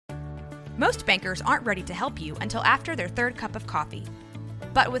Most bankers aren't ready to help you until after their third cup of coffee.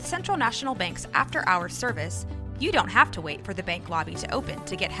 But with Central National Bank's after-hours service, you don't have to wait for the bank lobby to open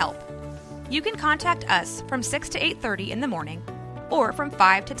to get help. You can contact us from 6 to 8:30 in the morning or from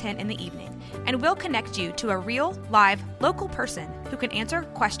 5 to 10 in the evening, and we'll connect you to a real, live, local person who can answer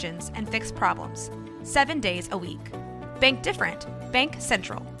questions and fix problems 7 days a week. Bank different. Bank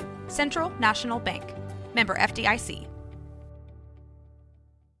Central. Central National Bank. Member FDIC.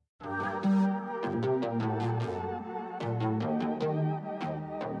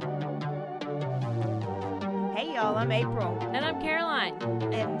 Hey y'all, I'm April. And I'm Caroline.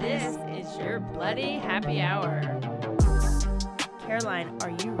 And This is your Bloody Happy Hour. Caroline, are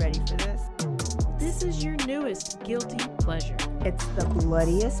you ready for this? This is your newest guilty pleasure. It's the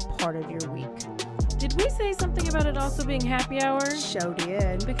bloodiest part of your week. Did we say something about it also being happy hour? Show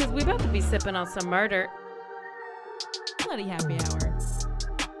did. Because we about to be sipping on some murder. Bloody Happy Hour.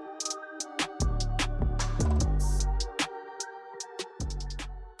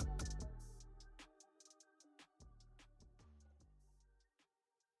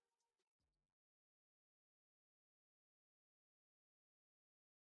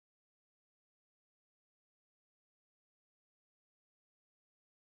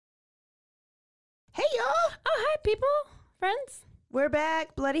 Hey y'all, Oh, hi, people. Friends. we're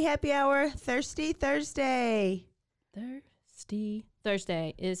back. Bloody Happy Hour, Thirsty Thursday. Thirsty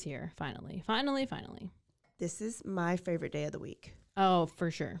Thursday is here, finally. Finally. This is my favorite day of the week. Oh,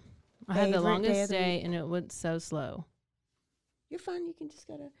 for sure. I had the Favorite day longest of the day, and it went so slow. You're fine. You can just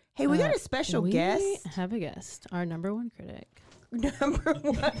go to. Hey, we got a special we guest. have a guest, our number one critic. Number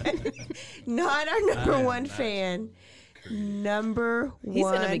one, not our number one fan. Number one. He's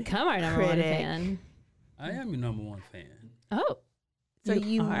going to become our number one critic. fan. I am your number one fan. Oh. So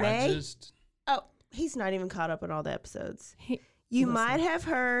you are? may. I just Oh, he's not even caught up on all the episodes. He- You Listen. might have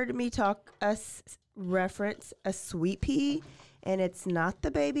heard me reference a sweet pea, and it's not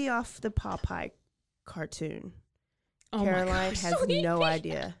the baby off the Popeye cartoon. Oh my Caroline gosh, has Sweet no Pea.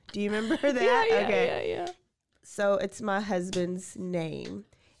 idea. Do you remember that? Okay. Yeah. So it's my husband's name.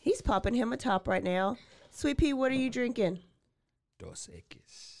 He's popping him a top right now. Sweet pea, what are you drinking? Dos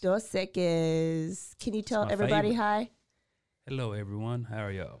Equis. Dos Equis. Can you tell my everybody favorite. hi? Hello, everyone. How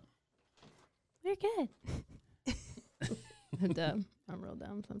are y'all? We're good. I'm dumb. I'm real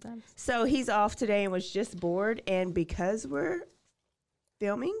dumb sometimes. So he's off today and was just bored. And because we're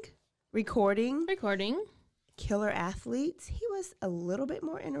recording Killer Athletes, he was a little bit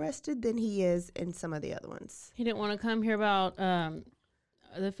more interested than he is in some of the other ones. He didn't want to come here about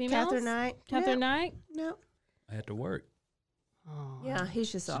the females? Catherine Knight. Catherine Knight? No. I had to work. Oh. Yeah,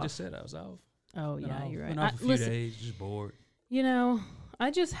 he's just She off. just said I was off. Oh, Been yeah, off. you're right. Been off a few listen, days, just bored. you know, I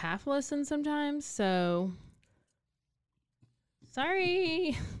just half listen sometimes, so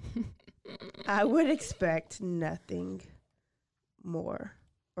sorry. I would expect nothing more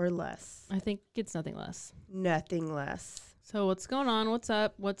or less. I think it's nothing less. Nothing less. So what's going on? What's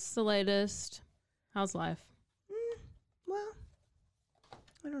up? What's the latest? How's life? Well,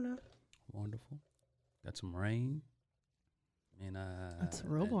 I don't know. Wonderful. Got some rain. And That's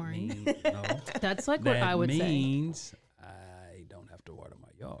real that boring. no, That's like what that I would say. means I don't have to water my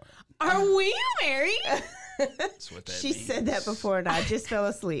yard. Are we married? That's what that She means. said that before and I just fell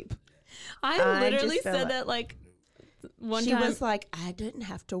asleep. I I literally just felt said like- that like one She time. was like, I didn't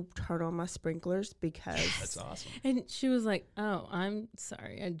have to turn on my sprinklers because That's awesome. And she was like, "Oh, I'm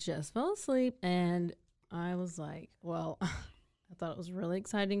sorry. I just fell asleep." And I was like, "Well, I thought it was really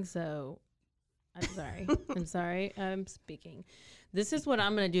exciting, so I'm sorry. I'm sorry. I'm speaking. This is what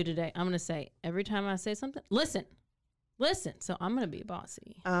I'm going to do today. I'm going to say every time I say something, listen. So I'm going to be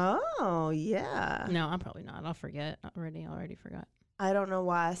bossy. Oh, yeah. No, I'm probably not. I'll forget. I already forgot. I don't know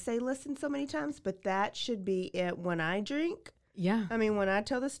why I say listen so many times, but that should be it when I drink. Yeah. I mean, when I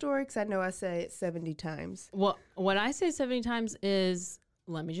tell the story, because I know I say it 70 times. Well, what I say 70 times is,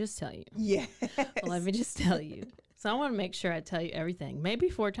 let me just tell you. Yes. Let me just tell you. So I want to make sure I tell you everything, maybe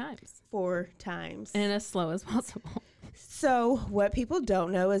 4 times. 4 times. And as slow as possible. So what people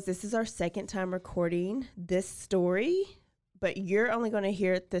don't know is this is our second time recording this story, but you're only going to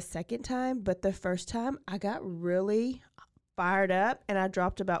hear it the second time. But the first time I got really fired up and I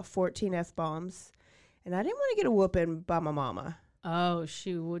dropped about 14 F-bombs. And I didn't want to get a whooping by my mama. Oh,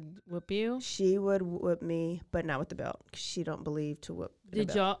 she would whoop you? She would whoop me, but not with the belt. 'Cause she don't believe to whoop. with a Did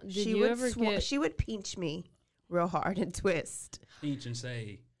belt. y'all? Did She you would ever get? She would pinch me real hard and twist. Pinch and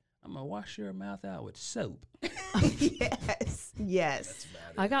say, I'm going to wash your mouth out with soap. Yes. Yes. That's about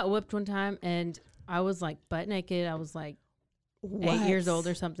it. I got whipped one time, and I was like butt naked. I was like What? 8 years old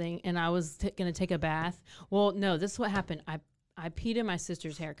or something, and I was gonna take a bath. Well, no, this is what happened. I peed in my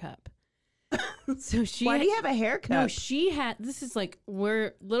sister's hair cup, So she Why had, do you have a haircut? No, she had, this is like,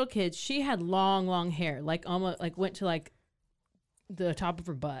 we're little kids. She had long hair, like almost like went to like the top of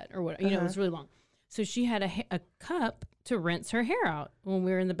her butt or whatever. You know, it was really long. So she had a cup to rinse her hair out when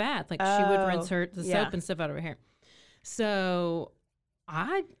we were in the bath. Like she would rinse the soap and stuff out of her hair. So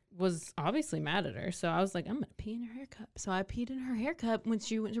I was obviously mad at her. So I was like, I'm going to pee in her hair cup. So I peed in her hair cup when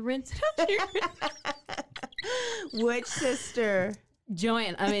she went to rinse it out. Which sister?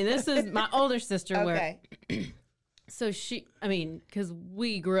 Joanne. I mean, this is my older sister. Okay. Where, so she, I mean, because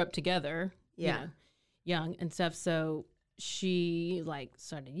we grew up together, you know, young and stuff. So she like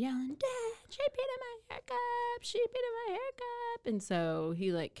started yelling, Dad, she peed in my hair cup. She peed in my hair cup. And so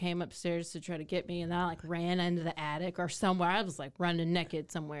he like came upstairs to try to get me. And I like ran into the attic or somewhere. I was like running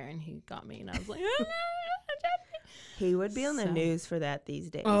naked somewhere and he got me. And I was like, He would be on the news for that these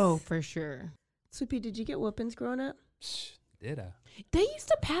days. Oh, for sure. Swoopy, did you get whoopings growing up? Did I? They used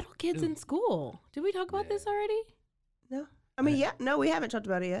to paddle kids in school. Did we talk about this already? No. I mean, no, we haven't talked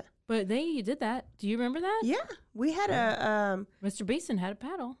about it yet. But they did that. Do you remember that? Yeah. We had a... Mr. Beeson had a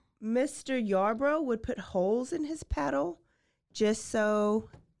paddle. Mr. Yarbrough would put holes in his paddle just so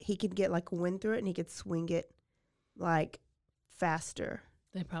he could get like wind through it and he could swing it like faster.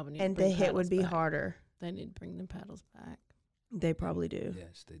 They probably need and to bring the hit would paddles be back. harder. They need to bring them paddles back. They probably do.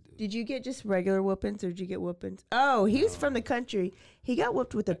 Yes, they do. Did you get just regular whoopings or did you get whoopings? Oh, he was from the country. He got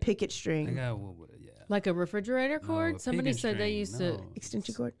whooped with a picket I string. got one with it, yeah. Like a refrigerator cord? a Somebody picking said they string, used no. to.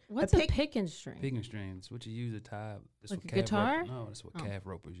 Extension cord. What's a picking string? Picking strings, what you use to tie. That's Like what a guitar? No, that's what calf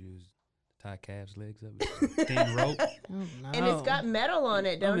ropers use. To tie calves' legs up. It's a thin rope. Oh, no. And it's got metal on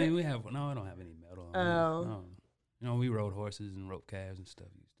it, don't I it? mean, I don't have any metal on Oh. it. No. You know, we rode horses and roped calves and stuff.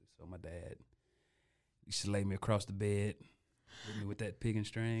 So my dad used to lay me across the bed, hit me with that picking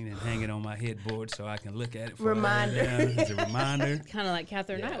string and hang it on my headboard so I can look at it. Reminder. As a reminder. Kind of like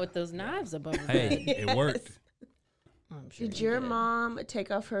Catherine Knight with those knives above her Hey, bed. it worked. I'm sure Did you your mom take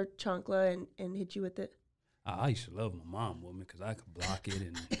off her chancla and hit you with it? I used to love my mom with me because I could block it.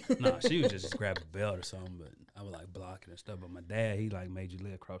 And she would just grab a belt or something, but I would like block it and stuff. But my dad, he like made you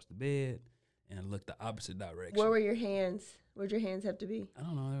lay across the bed and look the opposite direction. Where were your hands? Where'd your hands have to be? I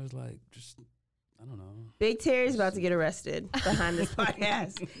don't know. It was like just, I don't know. Big Terry's about to get arrested behind this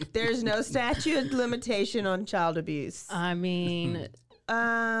podcast. There's no statute of limitation on child abuse. I mean,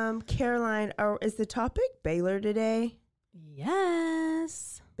 Caroline, is the topic Baylor today?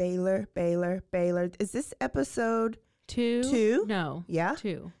 yes. Baylor. Is this episode Two? 2? No. Yeah.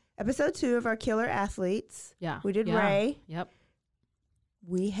 2. Episode 2 of our Killer Athletes. Yeah. We did Yeah. Ray. Yep.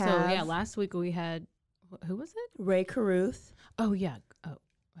 We have So, yeah, last week we had, who was it? Ray Caruth, Oh, yeah. Oh,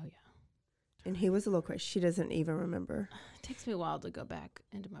 yeah. and he was a little crazy. She doesn't even remember. It takes me a while to go back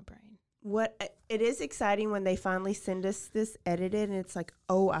into my brain. It is exciting when they finally send us this edited, and it's like,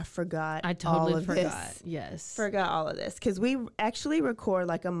 oh, I forgot. I totally all of forgot. This. Yes. Forgot all of this because we actually record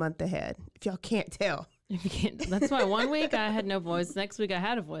like a month ahead. If y'all can't tell. If you can't, that's why one week I had no voice. Next week I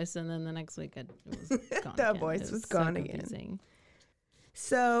had a voice, and then the next week it was gone. The again. voice It was so gone again. confusing.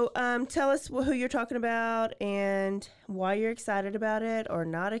 So, tell us who you're talking about and why you're excited about it or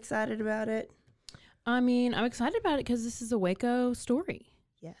not excited about it. I mean, I'm excited about it because this is a Waco story,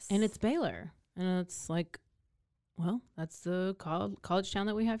 Yes, and it's Baylor, and it's like, well, that's the college town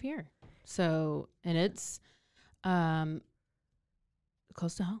that we have here. So, and it's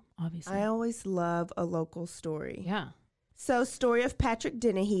close to home, obviously. I always love a local story. Yeah. So, story of Patrick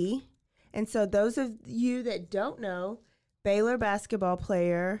Dennehey. And so, those of you that don't know, Baylor basketball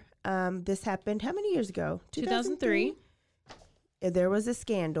player. This happened how many years ago? 2003. There was a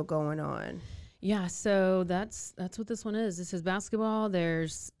scandal going on. Yeah, so that's what this one is. This is basketball.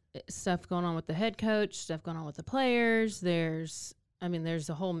 There's stuff going on with the head coach, stuff going on with the players. There's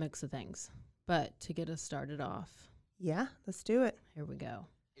a whole mix of things. But to get us started off, Yeah, let's do it. here we go.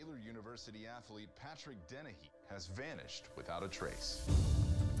 Baylor University athlete Patrick Dennehey has vanished without a trace.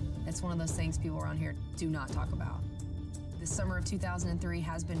 It's one of those things people around here do not talk about. The summer of 2003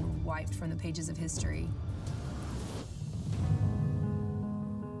 has been wiped from the pages of history.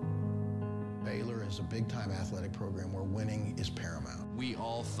 Baylor is a big-time athletic program where winning is paramount. We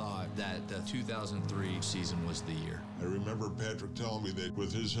all thought that the 2003 season was the year. I remember Patrick telling me that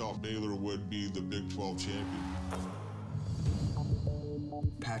with his help, Baylor would be the Big 12 champion.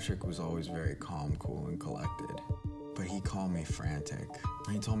 Patrick was always very calm, cool, and collected. But he called me frantic.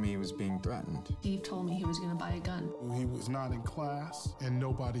 He told me he was being threatened. Steve told me he was going to buy a gun. He was not in class, and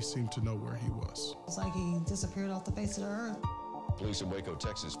nobody seemed to know where he was. It's like he disappeared off the face of the earth. Police in Waco,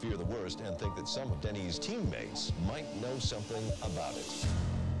 Texas fear the worst and think that some of Dennehey's teammates might know something about it.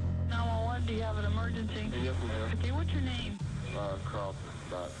 911, do you have an emergency? Yes, ma'am. Okay, what's your name? Carl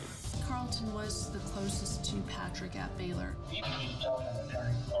Carlton was the closest to Patrick at Baylor.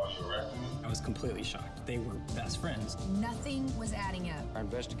 I was completely shocked. They were best friends. Nothing was adding up. Our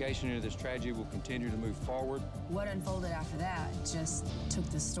investigation into this tragedy will continue to move forward. What unfolded after that just took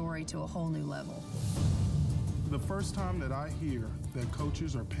the story to a whole new level. The first time that I hear that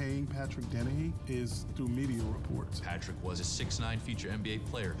coaches are paying Patrick Dennehey is through media reports. Patrick was a 6'9" future NBA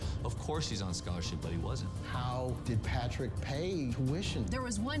player. Of course he's on scholarship, but he wasn't. How did Patrick pay tuition? There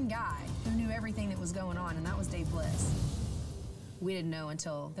was one guy who knew everything that was going on, and that was Dave Bliss. We didn't know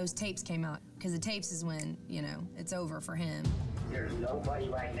until those tapes came out, because the tapes is when, it's over for him. There's nobody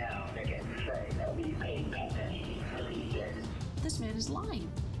right now that can say that we paid Pat Dennehey for these days. This man is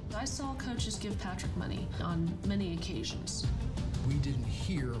lying. I saw coaches give Patrick money on many occasions. We didn't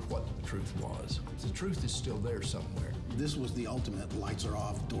hear what the truth was. The truth is still there somewhere. This was the ultimate lights are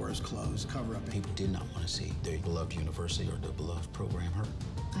off, doors closed, cover up. People did not want to see their beloved university or their beloved program hurt.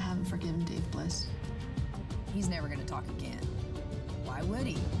 I haven't forgiven Dave Bliss. He's never going to talk again. Why would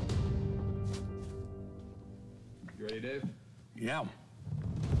he? You ready, Dave? Yeah.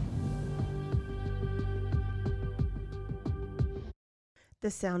 The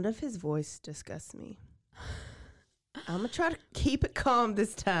sound of his voice disgusts me. I'm going to try to keep it calm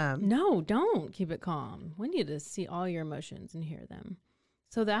this time. No, don't keep it calm. We need to see all your emotions and hear them.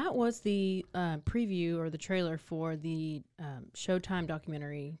 So that was the preview or the trailer for the Showtime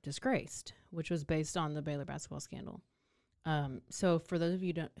documentary Disgraced, which was based on the Baylor basketball scandal. So for those of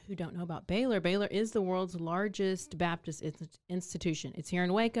you who don't know about Baylor, Baylor is the world's largest Baptist institution. It's here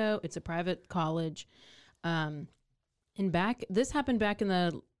in Waco. It's a private college. This happened back in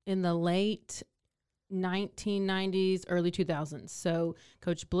the late 1990s, early 2000s. So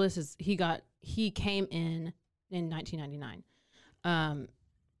Coach Bliss he came in 1999.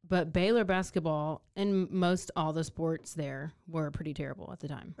 But Baylor basketball and most all the sports there were pretty terrible at the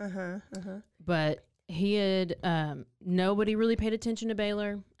time. But he had nobody really paid attention to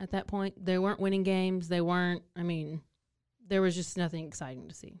Baylor at that point. They weren't winning games. There was just nothing exciting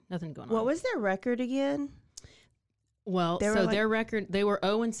to see. Nothing going on. What was their record again? Well, their record, they were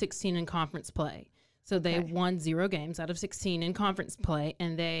 0-16 in conference play. So they won 0 games out of 16 in conference play,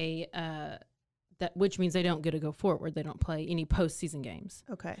 and they which means they don't get to go forward. They don't play any postseason games.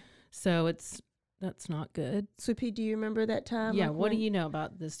 Okay. So that's not good. Sweet, do you remember that time? Yeah. What do you know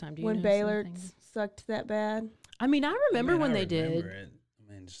about this time? Do you when know Baylor sucked that bad? I mean, I remember when they did. It.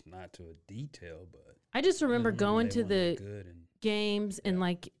 I mean, just not to a detail, but I just remember going to the games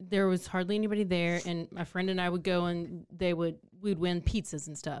and there was hardly anybody there, and my friend and I would go and we'd win pizzas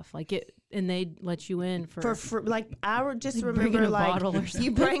and stuff and they'd let you in for I would just remember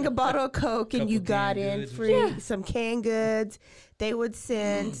you bring a bottle of Coke and you got in free, some canned goods. They would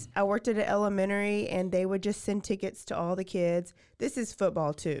send. I worked at an elementary and they would just send tickets to all the kids. This is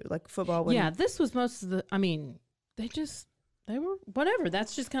football too, football. Yeah, this was most of the. I mean, they were whatever.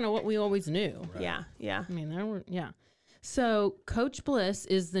 That's just kind of what we always knew. Right. Yeah. I mean, So Coach Bliss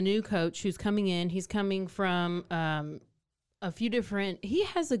is the new coach who's coming in. He's coming from a few different. He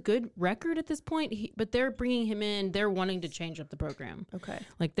has a good record at this point, but they're bringing him in. They're wanting to change up the program. Okay.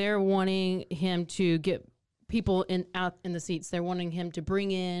 They're wanting him to get people out in the seats. They're wanting him to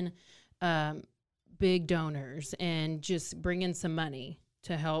bring in big donors and just bring in some money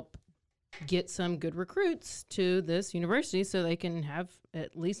to help get some good recruits to this university so they can have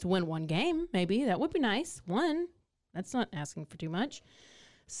at least win one game. Maybe that would be nice. One. That's not asking for too much.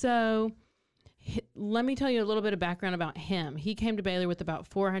 So let me tell you a little bit of background about him. He came to Baylor with about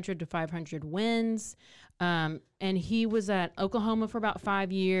 400 to 500 wins, and he was at Oklahoma for about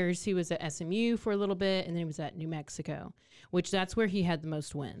 5 years. He was at SMU for a little bit, and then he was at New Mexico, which that's where he had the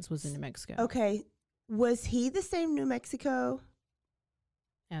most wins, was in New Mexico. Okay. Was he the same New Mexico?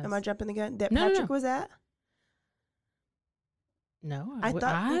 Yes. Am I jumping the gun? That Patrick was at? No, I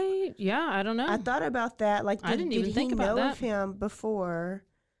don't know. I thought about that. I didn't even think about that. Did he know of him before?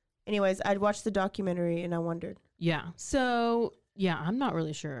 Anyways, I'd watched the documentary and I wondered. Yeah. So, I'm not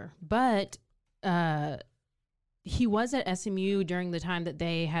really sure. But he was at SMU during the time that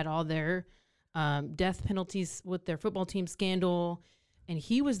they had all their death penalties with their football team scandal. And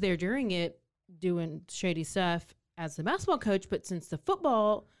he was there during it doing shady stuff as the basketball coach. But since the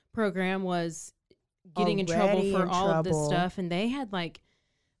football program was getting in trouble for all of this stuff, and they had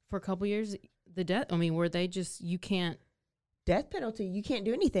for a couple years the death. I mean, where they just you can't death penalty. You can't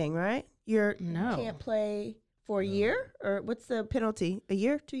do anything, right? You can't play for a year, or what's the penalty? A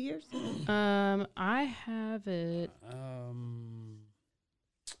year, 2 years? I have it.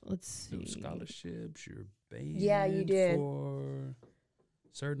 Let's see. Scholarships. You're banned. Yeah, you did. For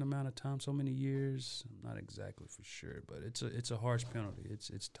certain amount of time, so many years. I'm not exactly for sure, but it's a harsh penalty.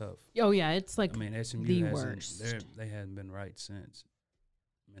 It's tough. Oh yeah, it's like SMU the worst. They hadn't been right since.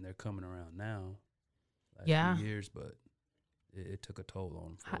 I mean, they're coming around now. Last few years, but it took a toll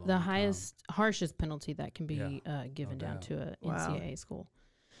on them for a long the time. harshest penalty that can be given no down doubt. to a Wow. NCAA school.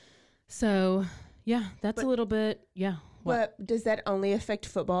 So yeah, that's a little bit But does that only affect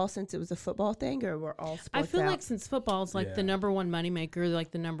football since it was a football thing, or were all sports I feel out? like since football is like the number one moneymaker,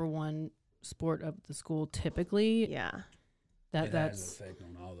 like the number one sport of the school, typically, yeah, It that's has an effect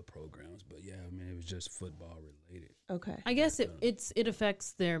on all the programs, but yeah, I mean, it was just football related. Okay. I guess it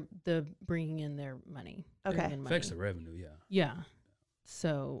affects the bringing in their money. Okay. bringing in Affects money. the revenue, yeah. Yeah.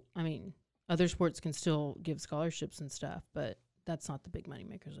 So I mean, other sports can still give scholarships and stuff, but that's not the big money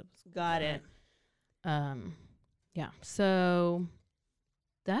makers of the school. Got it. Yeah. So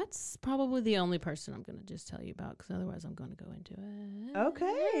that's probably the only person I'm going to just tell you about, because otherwise I'm going to go into it.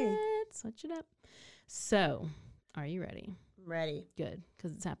 Okay. Switch it up. So, are you ready? Ready. Good,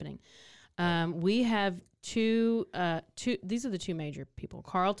 because it's happening. We have two. These are the two major people: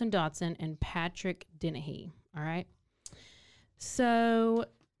 Carlton Dotson and Patrick Dennehey. All right. So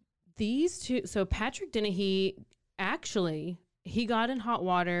these two. So Patrick Dennehey actually. He got in hot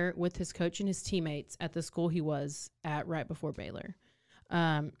water with his coach and his teammates at the school he was at right before Baylor.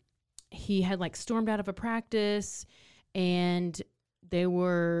 He had like stormed out of a practice, and they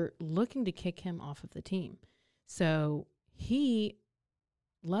were looking to kick him off of the team. So he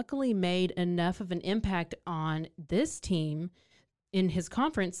luckily made enough of an impact on this team in his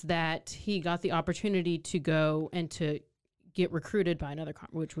conference that he got the opportunity to go and to get recruited by another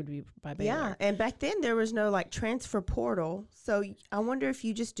which would be by Baylor. Yeah, and back then there was no like transfer portal. So I wonder if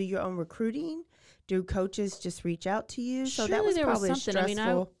you just do your own recruiting. Do coaches just reach out to you? So Surely that was there probably was something.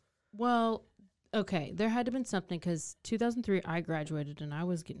 stressful. Well, okay, there had to have been something, because 2003 I graduated and I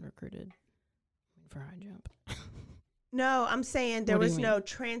was getting recruited for high jump. No, I'm saying there What do was you no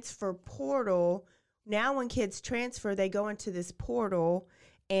transfer portal. Now when kids transfer, they go into this portal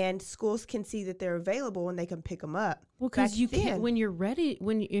and schools can see that they're available and they can pick them up. Well, because you can't, when you're ready,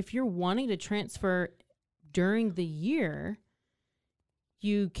 if you're wanting to transfer during the year,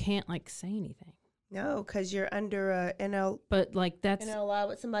 you can't like say anything. No, because you're under a NL. But like that's NLI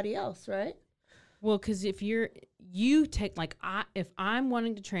with somebody else, right? Well, because if you take like if I'm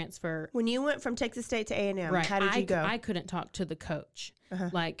wanting to transfer, when you went from Texas State to A&M, right, how did you go? I couldn't talk to the coach, Uh-huh.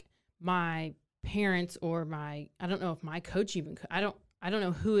 like my parents or I don't know if my coach even could. I don't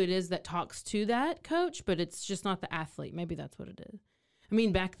know who it is that talks to that coach, but it's just not the athlete. Maybe that's what it is. I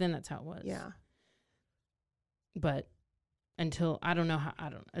mean, back then that's how it was. Yeah. But until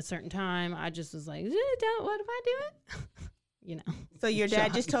a certain time, I just was like, what am I doing? You know. So your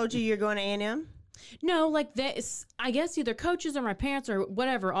dad just told you you're going to A&M? No, like I guess either coaches or my parents or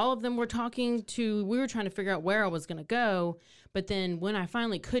whatever. All of them were talking to. We were trying to figure out where I was going to go. But then when I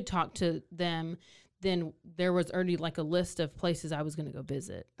finally could talk to them, then there was already like a list of places I was going to go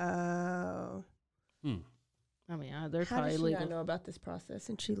visit. Oh. I mean, they're How probably did she legal. not know about this process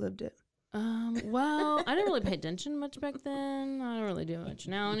and she lived it? Well, I didn't really pay attention much back then. I don't really do much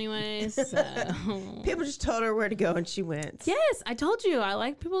now anyways. So. People just told her where to go and she went. Yes, I told you. I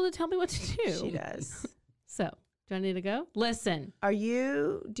like people to tell me what to do. She does. So, do I need to go? Listen. Do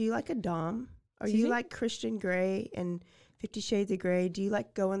you like a dom? Are Excuse you me? like Christian Grey and 50 Shades of Grey? Do you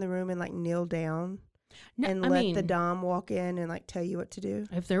like go in the room and like kneel down and let the dom walk in and like tell you what to do?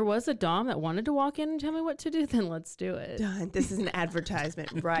 If there was a dom that wanted to walk in and tell me what to do, then let's do it. Done. This is an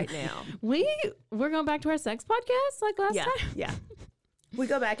advertisement right now. We're going back to our sex podcast like last time? Yeah. We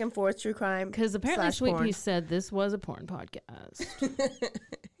go back and forth, true crime. Because apparently Sweet porn. Pea said this was a porn podcast.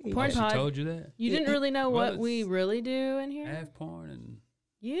 She told you that? You didn't really know what we really do in here? Have porn and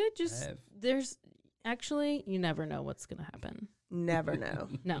You just, there's, actually, you never know what's going to happen. Never know.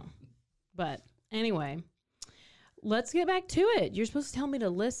 No. But anyway, let's get back to it. You're supposed to tell me to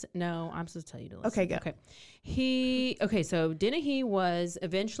listen. No, I'm supposed to tell you to listen. Okay, go. So Dennehey was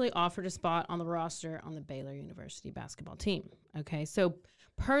eventually offered a spot on the roster on the Baylor University basketball team. Okay, so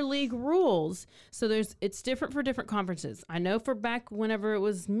per league rules, so it's different for different conferences. I know for back whenever it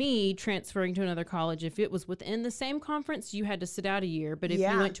was me transferring to another college, if it was within the same conference, you had to sit out a year. But if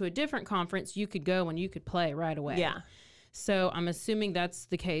you went to a different conference, you could go and you could play right away. Yeah. So I'm assuming that's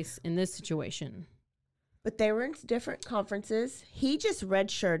the case in this situation. But they were in different conferences. He just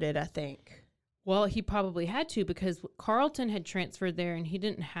redshirted, I think. Well, he probably had to because Carlton had transferred there and he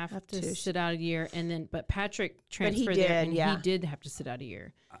didn't have to sit out a year. But Patrick transferred there and he did have to sit out a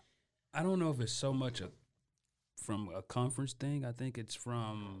year. I don't know if it's so much from a conference thing. I think it's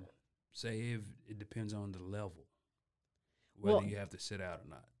from, say, if it depends on the level. whether you have to sit out or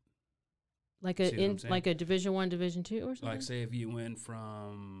not. Like a Division I, Division II or something? Like, say if you went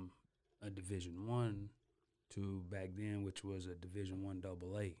from a Division I to back then, which was a Division I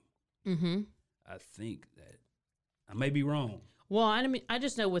AA. Mm-hmm. I think that I may be wrong. Well, I mean, I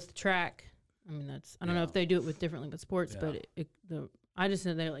just know with track. I mean, I don't know if they do it with differently with sports, but I just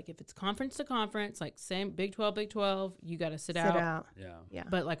know they're like, if it's conference to conference, like same Big 12, you got to sit out. Yeah.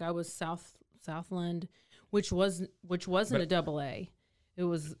 But like I was Southland, which wasn't a AA. It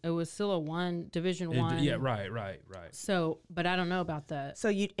was still a Division I. Yeah, right. So, but I don't know about that. So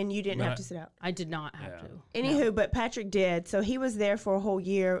you didn't have to sit out. I did not have to. Anywho, but Patrick did. So he was there for a whole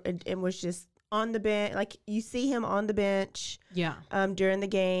year and was just on the bench. Like you see him on the bench. Yeah. During the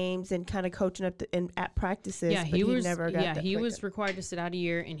games and kind of coaching up at practices. Yeah, but he never got. Yeah, he was required to sit out a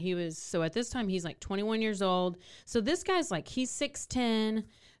year, and he was so at this time he's like 21 years old. So this guy's like he's 6'10",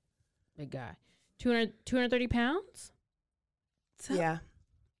 big guy, 230 pounds. So, yeah.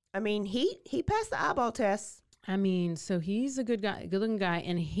 I mean, he passed the eyeball test. I mean, so he's a good guy, good-looking guy,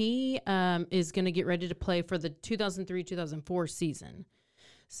 and he is going to get ready to play for the 2003-2004 season.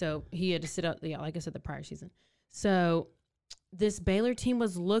 So he had to sit out, like I said, the prior season. So this Baylor team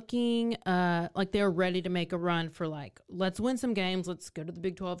was looking like they were ready to make a run for like, let's win some games. Let's go to the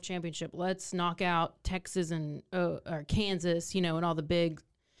Big 12 championship. Let's knock out Texas and or Kansas, and all the big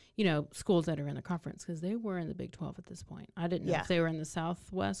schools that are in the conference, because they were in the Big 12 at this point. I didn't know if they were in the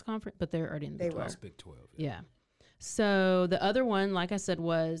Southwest Conference, but they were already in the Big 12. Big 12. Yeah. So the other one, like I said,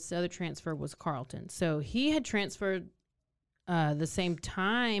 the other transfer was Carleton. So he had transferred the same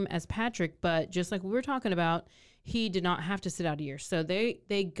time as Patrick, but just like we were talking about, he did not have to sit out a year. So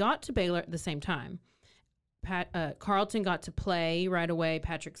they got to Baylor at the same time. Carleton got to play right away.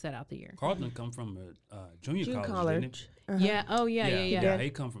 Patrick sat out the year. Carleton come from a junior college. Didn't he? Yeah. Oh, yeah. Yeah, he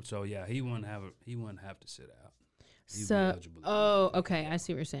come from. So yeah, he wouldn't have to sit out. He'd be eligible. Okay. I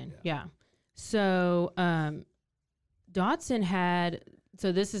see what you're saying. Yeah. So Dotson had.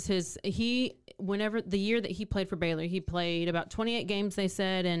 So this is whenever the year that he played for Baylor, he played about 28 games, they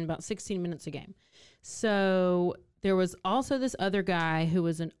said, and about 16 minutes a game. So there was also this other guy who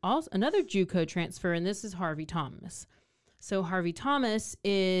was another JUCO transfer, and this is Harvey Thomas. So Harvey Thomas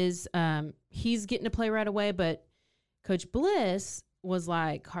is he's getting to play right away, but Coach Bliss was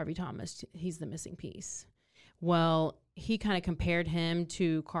like, Harvey Thomas, he's the missing piece. Well, he kind of compared him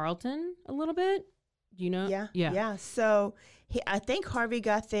to Carleton a little bit. Do you know? Yeah. So I think Harvey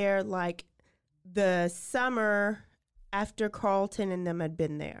got there like the summer after Carleton and them had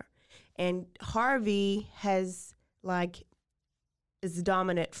been there. And Harvey is a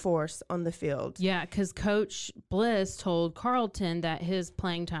dominant force on the field. Yeah, because Coach Bliss told Carleton that his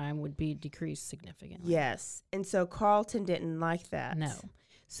playing time would be decreased significantly. Yes. And so Carleton didn't like that. No.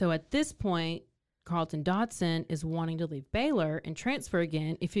 So at this point, Carleton Dotson is wanting to leave Baylor and transfer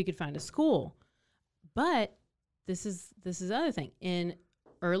again if he could find a school. But this is the other thing. In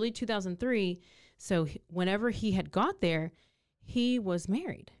early 2003, so whenever he had got there, he was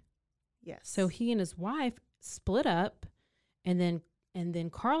married. Yes. So he and his wife split up, and then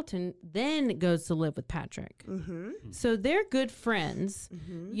Carleton then goes to live with Patrick. Mm-hmm. So they're good friends,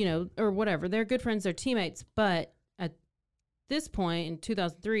 or whatever. They're good friends, they're teammates. But at this point in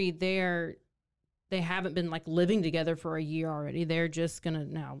 2003, they haven't been like living together for a year already. They're just gonna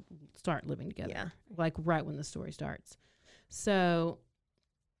now start living together, like right when the story starts. So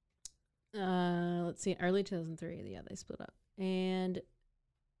let's see, early 2003, they split up, and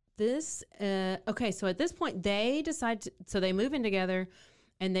this so at this point they decide so they move in together,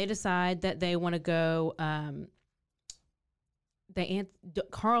 and they decide that they want to go.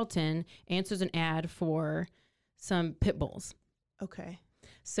 Carleton answers an ad for some pit bulls. Okay.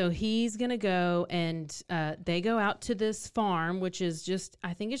 So he's going to go, and they go out to this farm, which is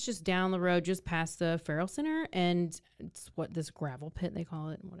I think it's just down the road, just past the Farrell Center, and it's this gravel pit, they call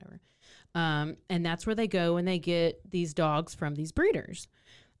it, and whatever. And that's where they go, and they get these dogs from these breeders.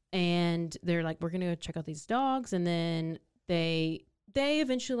 And they're like, we're going to go check out these dogs. And then they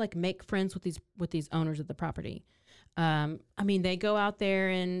eventually like make friends with these owners of the property. I mean, they go out there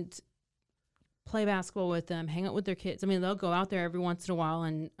and play basketball with them, hang out with their kids. I mean, they'll go out there every once in a while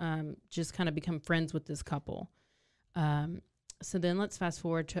and just kind of become friends with this couple. So then let's fast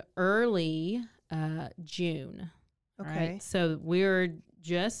forward to early June. Okay. Right? So we're in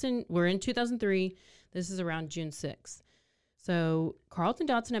 2003. This is around June 6th. So Carleton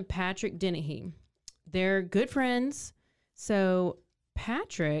Dotson and Patrick Dennehey, they're good friends. So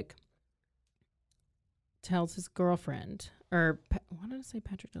Patrick tells his girlfriend, why did I say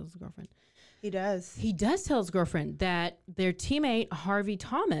Patrick tells his girlfriend? He does. He does tell his girlfriend that their teammate Harvey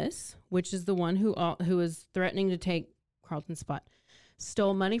Thomas, which is the one who is threatening to take Carlton's spot,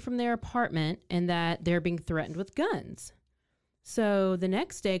 stole money from their apartment and that they're being threatened with guns. So the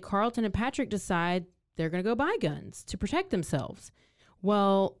next day, Carlton and Patrick decide they're going to go buy guns to protect themselves.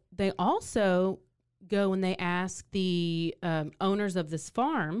 Well, they also go and they ask the owners of this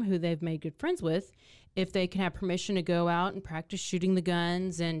farm, who they've made good friends with, if they can have permission to go out and practice shooting the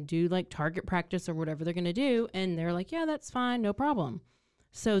guns and do like target practice or whatever they're going to do. And they're like, yeah, that's fine. No problem.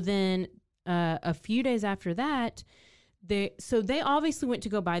 So then a few days after that, they obviously went to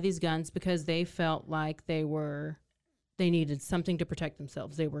go buy these guns because they felt like they needed something to protect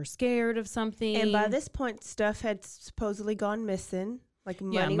themselves. They were scared of something. And by this point, stuff had supposedly gone missing. Like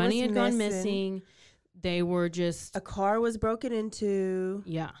money had gone missing. They were just... A car was broken into.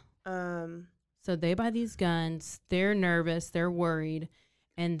 Yeah. So they buy these guns. They're nervous. They're worried.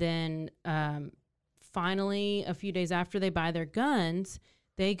 And then finally, a few days after they buy their guns,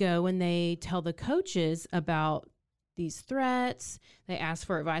 they go and they tell the coaches about these threats. They ask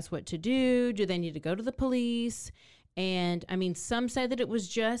for advice what to do. Do they need to go to the police? And, I mean, some say that it was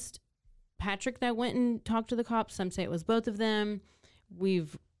just Patrick that went and talked to the cops. Some say it was both of them.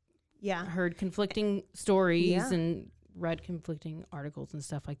 We've heard conflicting stories and read conflicting articles and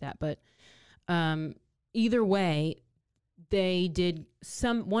stuff like that. But either way,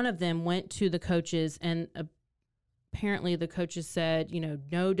 one of them went to the coaches, and apparently the coaches said,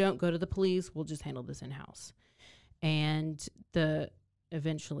 no, don't go to the police. We'll just handle this in-house. And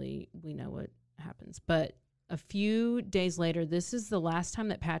eventually we know what happens. But a few days later, this is the last time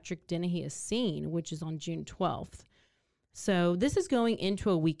that Patrick Dennehey is seen, which is on June 12th. So this is going into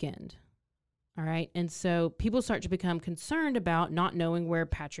a weekend. All right. And so people start to become concerned about not knowing where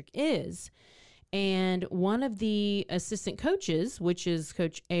Patrick is. And one of the assistant coaches, which is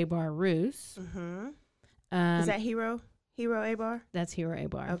Coach Abar Roos. Mm-hmm. Is that Hero Abar? That's Hero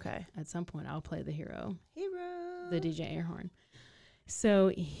Abar. Okay. At some point, I'll play the hero. Hero. The DJ air horn. So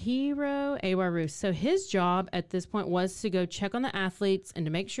Hero Abar Roos. So his job at this point was to go check on the athletes and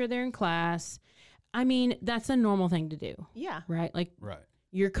to make sure they're in class. I mean, that's a normal thing to do. Yeah. Right? Like, right.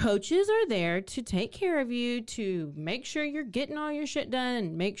 Your coaches are there to take care of you, to make sure you're getting all your shit done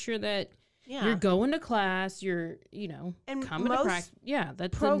and make sure that you're going to class, you're, and coming to practice. Yeah,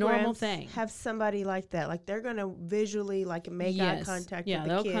 that's the normal thing. Have somebody like that. Like, they're going to visually, make eye contact with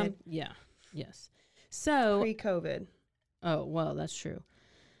the kid. Come. Yeah, yes. So pre-COVID. Oh, well, that's true.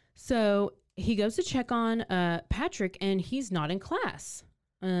 So he goes to check on Patrick, and he's not in class.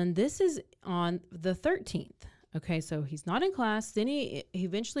 And this is on the 13th. Okay, so he's not in class. Then he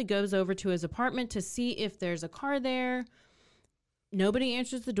eventually goes over to his apartment to see if there's a car there. Nobody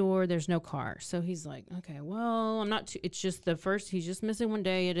answers the door. There's no car. So he's like, okay, well, I'm not it's just he's just missing one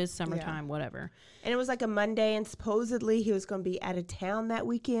day. It is summertime, whatever. And it was like a Monday, and supposedly he was going to be out of town that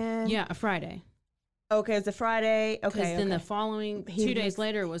weekend. Yeah, a Friday. Okay, it's a Friday. Okay. Because then the following 2 days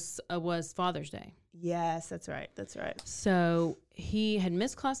later was Father's Day. Yes, that's right. That's right. So he had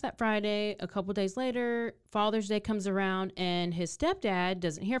missed class that Friday. A couple days later, Father's Day comes around, and his stepdad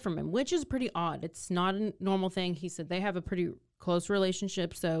doesn't hear from him, which is pretty odd. It's not a normal thing. He said they have a pretty close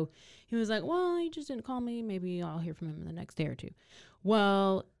relationship. So he was like, well, he just didn't call me. Maybe I'll hear from him in the next day or two.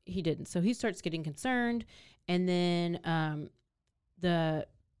 Well, he didn't. So he starts getting concerned. And then the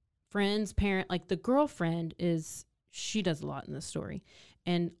friend's parent, like the girlfriend she does a lot in this story,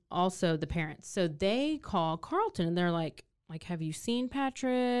 and also the parents. So they call Carlton, and they're like, have you seen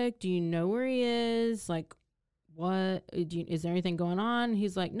Patrick? Do you know where he is? Like, what? Is there anything going on?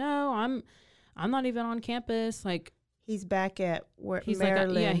 He's like, no, I'm not even on campus. Like, he's back at where? He's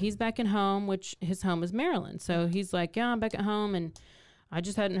Maryland. Like, he's back at home, which his home is Maryland. So he's like, yeah, I'm back at home, and I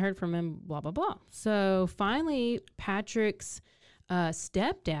just hadn't heard from him. Blah blah blah. So finally, Patrick's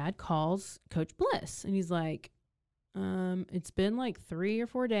stepdad calls Coach Bliss, and he's like, it's been like 3 or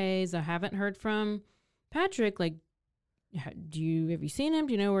 4 days. I haven't heard from Patrick. Like, have you seen him?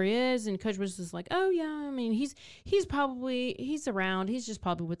 Do you know where he is? And Coach Bliss is like, oh yeah, I mean, he's around. He's just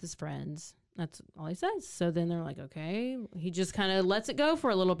probably with his friends. That's all he says. So then they're like, okay. He just kind of lets it go for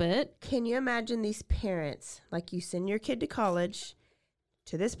a little bit. Can you imagine these parents? Like, you send your kid to college,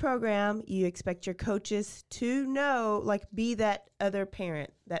 to this program, you expect your coaches to know, like, be that other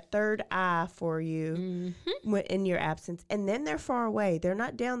parent, that third eye for you in your absence. And then they're far away. They're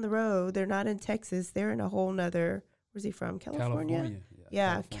not down the road. They're not in Texas. They're in a whole nother, where's he from? California?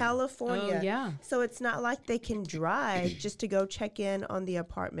 Yeah, California. Oh, yeah. So it's not like they can drive just to go check in on the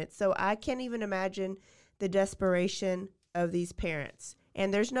apartment. So I can't even imagine the desperation of these parents.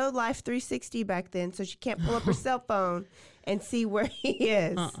 And there's no Life 360 back then, so she can't pull up her cell phone and see where he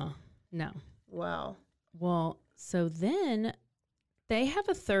is. No. Wow. Well, so then they have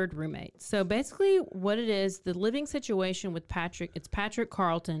a third roommate. So basically what it is, the living situation with Patrick, it's Patrick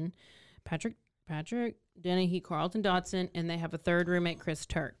Dennehey, Carlton Dotson, and they have a third roommate, Chris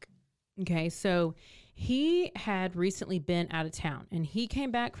Turk. Okay, so he had recently been out of town, and he came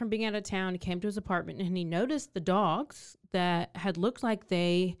back from being out of town. He came to his apartment, and he noticed the dogs that had looked like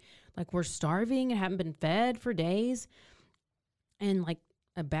they were starving and hadn't been fed for days, and like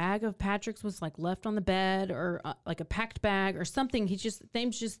a bag of Patrick's was like left on the bed, or like a packed bag or something.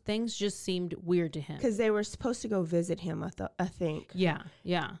 Things just seemed weird to him because they were supposed to go visit him. I think. Yeah.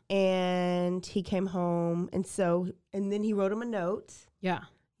 And he came home, and then he wrote him a note. Yeah.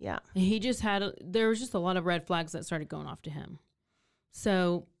 Yeah. And he just there was just a lot of red flags that started going off to him.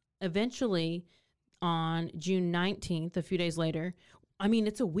 So eventually on June 19th, a few days later, I mean,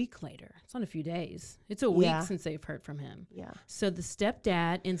 it's a week later. It's not a few days. It's a week since they've heard from him. Yeah. So the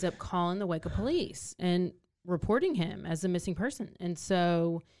stepdad ends up calling the Waco police and reporting him as a missing person. And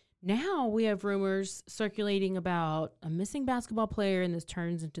so now we have rumors circulating about a missing basketball player, and this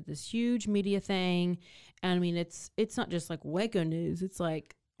turns into this huge media thing. And I mean, it's not just like Waco news. It's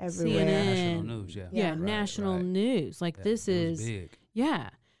like everywhere. CNN. National news, Yeah, national news. Like this is big. Yeah.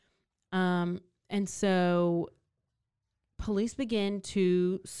 And so police begin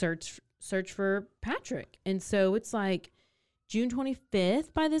to search for Patrick. And so it's like June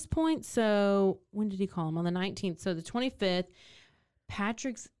 25th by this point. So when did he call him? On the 19th. So the 25th,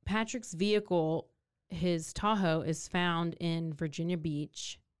 Patrick's vehicle, his Tahoe, is found in Virginia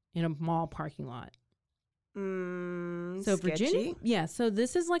Beach in a mall parking lot. So sketchy. Virginia, yeah. So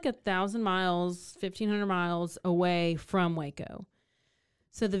this is like 1,000 miles, 1,500 miles away from Waco.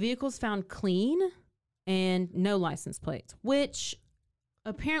 So the vehicle's found clean and no license plates, which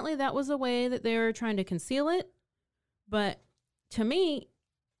apparently that was a way that they were trying to conceal it. But to me,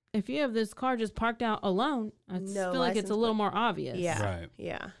 if you have this car just parked out alone, I feel like it's a little more obvious. Yeah. Right.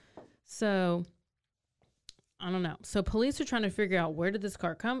 Yeah. So I don't know. So police are trying to figure out, where did this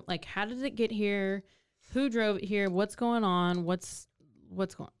car come? Like, how did it get here? Who drove it here? What's going on? What's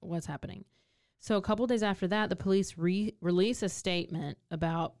happening? So a couple days after that, the police release a statement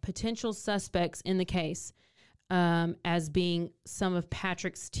about potential suspects in the case as being some of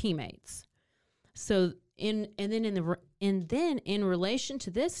Patrick's teammates. So in relation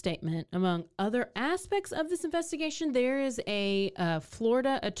to this statement, among other aspects of this investigation, there is a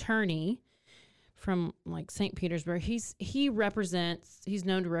Florida attorney from like St. Petersburg. He's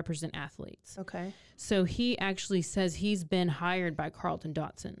known to represent athletes. Okay. So he actually says he's been hired by Carlton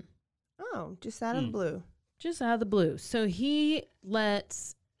Dotson. Oh, just out of the blue. Just out of the blue. So he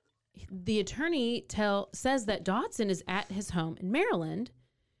lets the attorney says that Dotson is at his home in Maryland,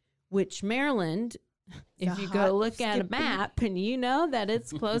 which Maryland, if you go look at a map and you know that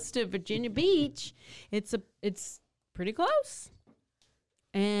it's close to Virginia Beach, it's pretty close.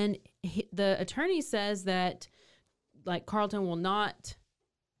 And the attorney says that like Carlton will not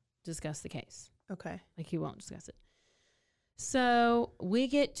discuss the case. Okay. Like he won't discuss it. So we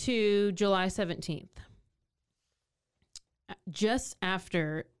get to July 17th. Just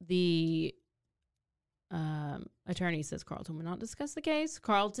after the attorney says Carlton will not discuss the case,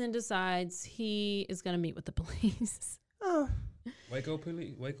 Carlton decides he is going to meet with the police. Oh. Waco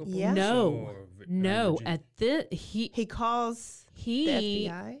police? Yeah. No. At he calls the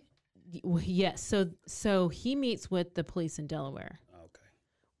FBI? Yes. So he meets with the police in Delaware. Okay.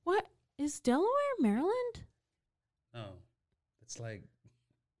 What? Is Delaware Maryland? No. It's like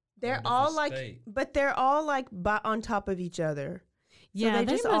they're all like state. But they're all like on top of each other. Yeah, so they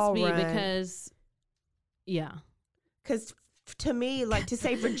just must all be run. because to me, like, to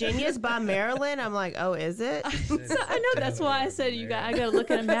say Virginia's by Maryland, I'm like, oh, is it? So I know that's why I said I got to look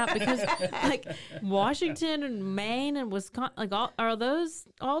at a map, because like Washington and Maine and Wisconsin, like are those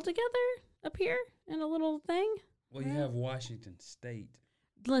all together up here in a little thing? Well, you have Washington State.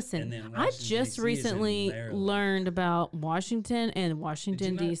 Listen, I just recently learned about Washington and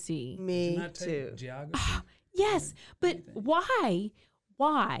Washington, D.C. Me too. Geography? Yes, but why?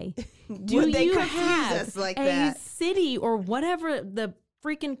 Why do Would they you confuse have us like a that? city or whatever the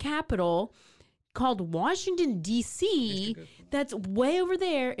freaking capital called Washington, D.C. that's way over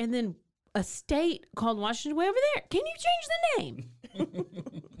there, and then a state called Washington way over there? Can you change the name?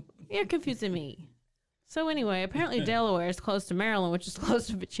 You're confusing me. So anyway, apparently Delaware is close to Maryland, which is close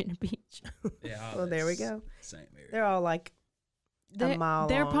to Virginia Beach. Yeah. Well, there we go. Same area. They're all like a mile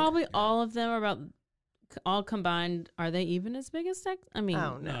They're long. probably all of them are about, all combined, are they even as big as Texas? I mean,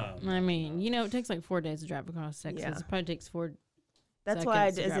 oh, no. I mean, it takes like 4 days to drive across Texas. Yeah. It probably takes 4 That's why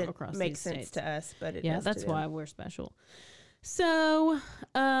it seconds to drive doesn't across make these sense states. to us, but it Yeah, does that's to them. why we're special. So,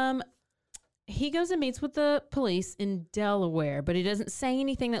 he goes and meets with the police in Delaware, but he doesn't say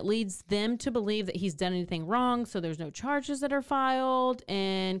anything that leads them to believe that he's done anything wrong. So there's no charges that are filed,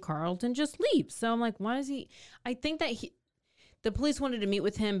 and Carlton just leaves. So I'm like, why is he? I think that the police wanted to meet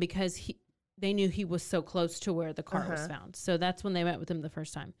with him because they knew he was so close to where the car was found. So that's when they met with him the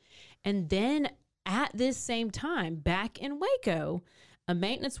first time. And then at this same time, back in Waco, a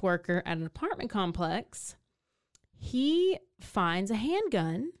maintenance worker at an apartment complex, he finds a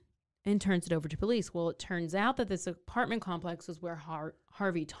handgun and turns it over to police. Well, it turns out that this apartment complex was where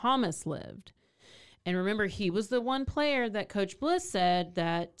Harvey Thomas lived. And remember, he was the one player that Coach Bliss said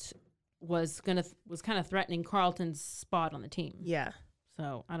that was kind of threatening Carlton's spot on the team. Yeah.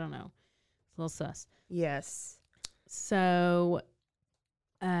 So, I don't know. It's a little sus. Yes. So,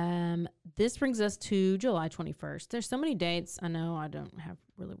 this brings us to July 21st. There's so many dates. I know I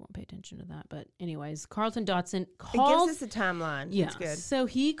really won't pay attention to that. But anyways, Carlton Dotson calls. It gives us a timeline. Yeah. That's good. So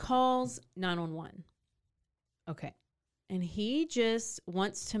he calls 911. Okay. And he just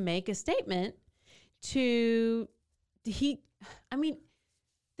wants to make a statement think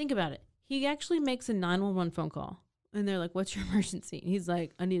about it. He actually makes a 911 phone call. And they're like, what's your emergency? And he's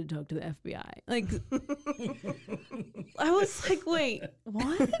like, I need to talk to the FBI. Like, I was like, wait,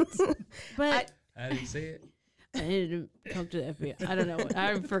 what? But how did he say it? I needed to talk to the FBI. I don't know.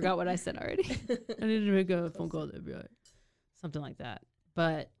 I forgot what I said already. I needed to make a phone call to the FBI. Something like that.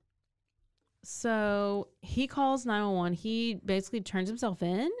 But so he calls 911. He basically turns himself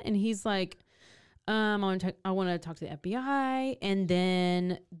in and he's like, I want to talk to the FBI. And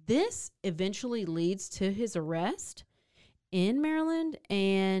then this eventually leads to his arrest in Maryland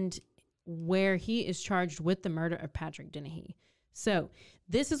and where he is charged with the murder of Patrick Dennehey. So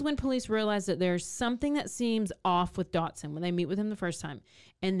this is when police realize that there's something that seems off with Dotson when they meet with him the first time.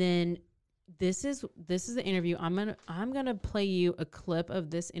 And then this is the interview. I'm gonna play you a clip of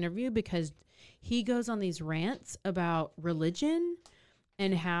this interview because he goes on these rants about religion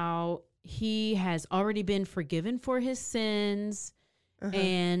and how he has already been forgiven for his sins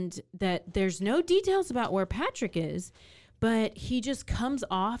and that there's no details about where Patrick is, but he just comes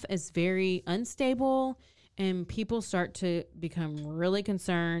off as very unstable and people start to become really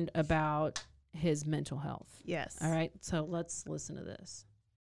concerned about his mental health. Yes. All right. So let's listen to this.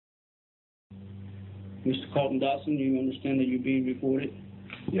 Mr. Carlton Dotson, you understand that you're being recorded?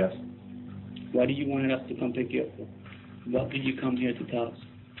 Yes. Why do you want us to come pick you up? What did you come here to tell us?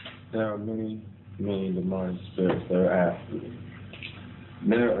 There are many demonic spirits that are after me.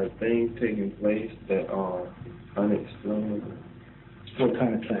 There are things taking place that are unexplainable. What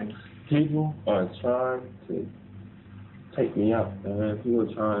kind of things? People are trying to take me out, man.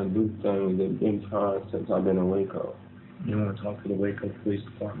 People are trying to do things they've been trying since I've been in Waco. You want to talk to the Waco Police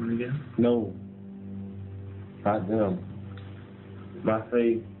Department again? No. Not them. My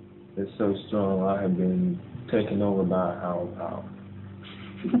faith is so strong, I have been taken over by a higher power.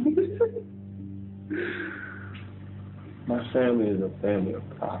 My family is a family of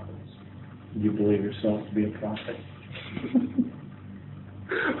prophets. You believe yourself to be a prophet?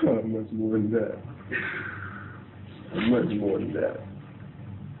 Much more than that. Much more than that.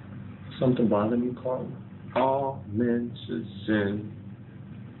 Something bothering you, Carlton? All men should sin,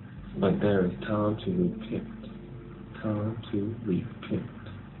 but there is time to repent. Time to repent.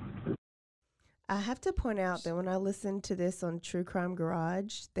 I have to point out that when I listened to this on True Crime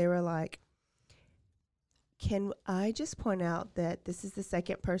Garage, they were like, can I just point out that this is the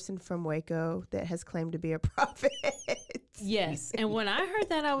second person from Waco that has claimed to be a prophet? Yes. And when I heard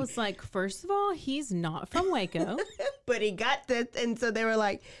that, I was like, first of all, he's not from Waco. But he got this. And so they were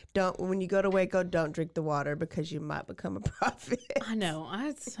like, when you go to Waco, don't drink the water because you might become a prophet. I know.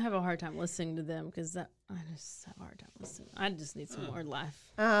 I just have a hard time listening to them because I just have a hard time listening. I just need some more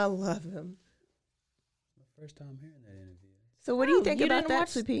life. I love him. First time hearing that interview. So what do you think about that,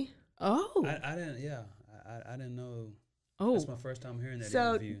 Flippy? Oh. I didn't, yeah. I didn't know. Oh. That's my first time hearing that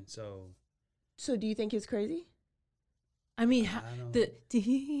interview. So do you think he's crazy? I mean,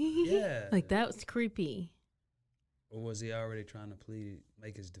 yeah. Like that was creepy. Or was he already trying to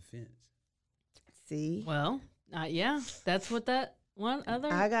make his defense? See? Well, yeah. That's what that one other.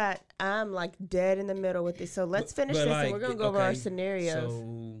 I'm like dead in the middle with this. So let's finish this and we're going to go over our scenarios.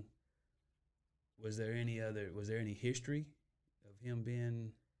 So was there any history of him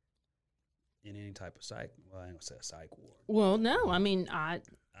being in any type of psych? Well, I ain't gonna say a psych ward. Well, no. I mean,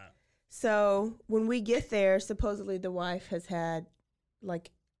 So when we get there, supposedly the wife has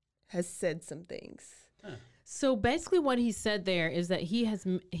said some things. Huh. So basically, what he said there is that he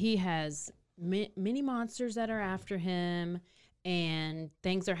has many monsters that are after him, and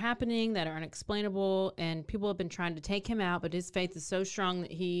things are happening that are unexplainable, and people have been trying to take him out, but his faith is so strong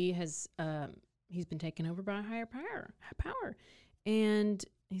that he's been taken over by a higher power. And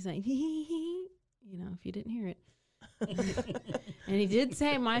he's like, if you didn't hear it. And he did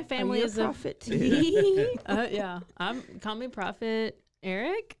say, my family is a prophet too. Yeah. Call me Prophet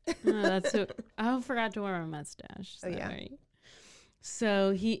Eric. That's who, I forgot to wear my mustache. So, yeah. Right.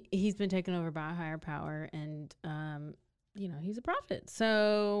 So he's been taken over by a higher power, and he's a prophet.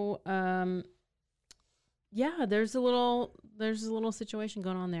 So there's a little situation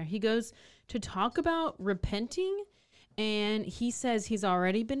going on there. He goes to talk about repenting, and he says he's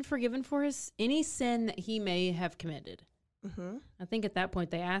already been forgiven for any sin that he may have committed. Mm-hmm. I think at that point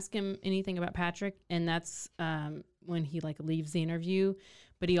they ask him anything about Patrick, and that's when he leaves the interview.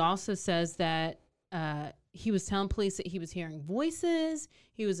 But he also says that he was telling police that he was hearing voices.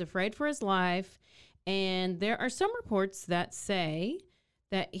 He was afraid for his life, and there are some reports that say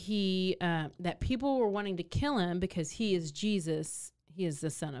that that people were wanting to kill him because he is Jesus. He is the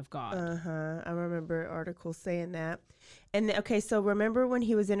Son of God. I remember articles saying that. And okay, so remember when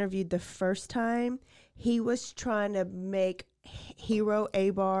he was interviewed the first time, he was trying to make hero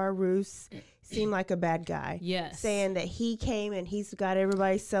Abar Roos seem like a bad guy. Yes. Saying that he came and he's got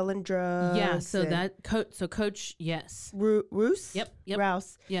everybody selling drugs. Yeah, so Coach, yes. Roos? Yep.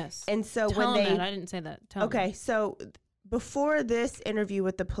 Rouse. Yes. And so Tell when him that. I didn't say that. Tell him. So before this interview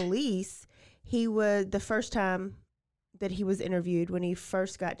with the police, the first time that he was interviewed, when he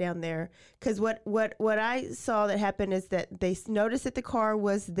first got down there, because what I saw that happened is that they noticed that the car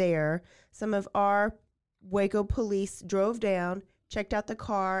was there. Some of our Waco police drove down, checked out the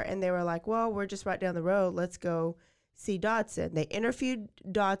car, and they were like, well, we're just right down the road. Let's go see Dodson. They interviewed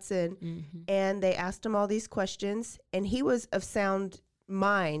Dodson, and they asked him all these questions, and he was of sound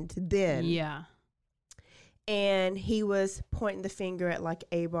mind then. Yeah. And he was pointing the finger at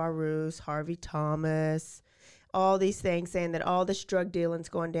Abar Roos, Harvey Thomas, all these things, saying that all this drug dealing's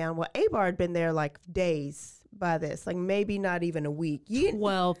going down. Well, Abar had been there days by this, maybe not even a week.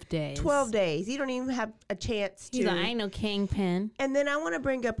 12 days. 12 days. You don't even have a chance to. He's like, I ain't no kingpin. And then I want to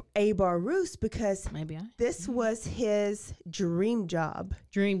bring up Abar Roos because this was his dream job.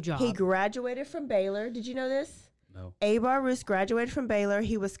 He graduated from Baylor. Did you know this? No. Abar Roos graduated from Baylor.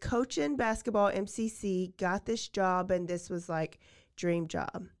 He was coaching basketball MCC, got this job, and this was dream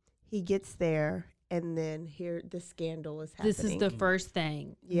job. He gets there. And then here the scandal is happening. This is the first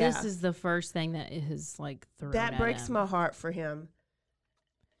thing. Yeah. This is the first thing that is thrown that at breaks him. my heart for him.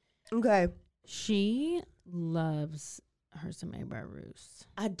 Okay. She loves her some Abar Roos.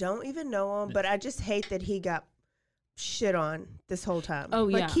 I don't even know him, but I just hate that he got shit on this whole time. Oh,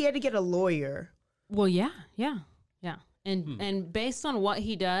 yeah. He had to get a lawyer. Well, yeah. And based on what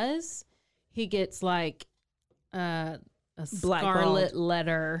he does, he gets a scarlet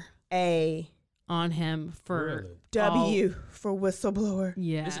letter on him for W for whistleblower.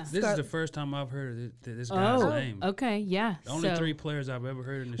 Yeah. This is the first time I've heard this guy's name. Okay, yeah. The only 3 players I've ever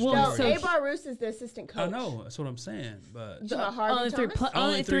heard in the story. story. No, Abar Roos is the assistant coach. I know, that's what I'm saying. But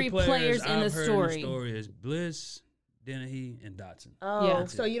only three players in the story. In the story is Bliss, Dennehey, and Dodson. Oh, yeah.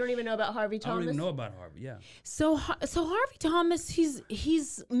 So you don't even know about Harvey Thomas? I don't even know about Harvey. Yeah. So Harvey Thomas,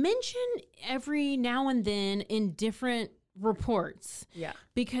 he's mentioned every now and then in different reports. Yeah.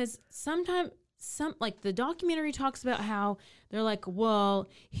 Because sometimes the documentary talks about how they're well,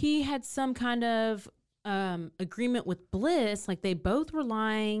 he had some kind of agreement with Bliss, they both were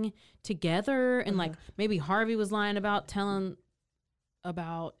lying together, and maybe Harvey was lying about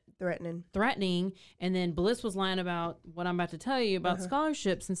threatening, and then Bliss was lying about what I'm about to tell you about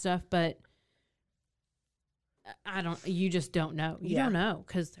scholarships and stuff. But you just don't know. You don't know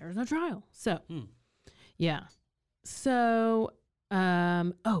because there's no trial. So yeah. So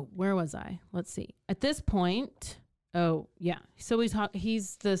where was I? Let's see. At this point, so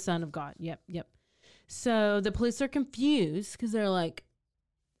he's the Son of God. Yep. So the police are confused because they're like,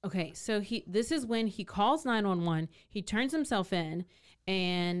 okay, so this is when he calls 911. He turns himself in,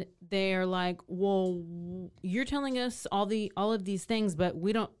 and they're like, well, you're telling us all of these things, but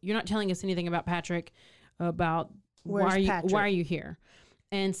you're not telling us anything about Patrick, about why are you here?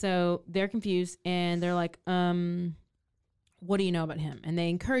 And so they're confused, and they're like, what do you know about him? And they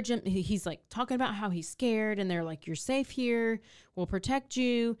encourage him. He's talking about how he's scared, and they're like, you're safe here. We'll protect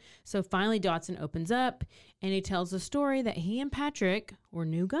you. So finally Dodson opens up, and he tells the story that he and Patrick were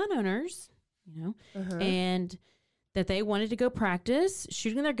new gun owners, and that they wanted to go practice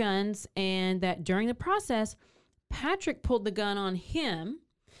shooting their guns, and that during the process, Patrick pulled the gun on him.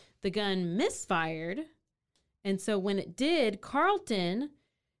 The gun misfired. And so when it did, Carlton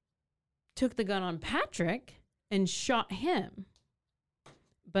took the gun on Patrick and shot him.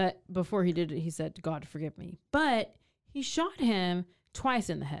 But before he did it, he said, God forgive me. But he shot him twice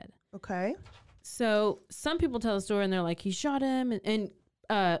in the head. Okay. So some people tell the story and they're like, he shot him. And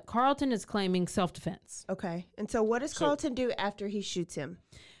Carlton is claiming self-defense. Okay. And so what does Carlton do after he shoots him?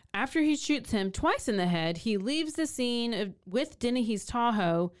 After he shoots him twice in the head, he leaves the scene with Dennehey's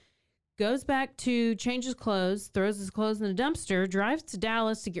Tahoe, goes back to change his clothes, throws his clothes in the dumpster, drives to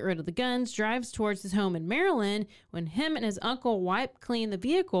Dallas to get rid of the guns, drives towards his home in Maryland. When him and his uncle wipe clean the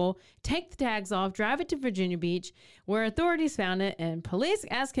vehicle, take the tags off, drive it to Virginia Beach, where authorities found it, and police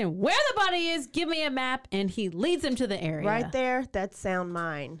ask him where the body is, give me a map, and he leads them to the area. Right there, that's sound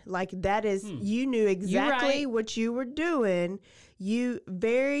mind. Like that is, you knew exactly what you were doing. You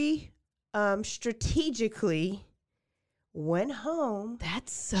very strategically went home.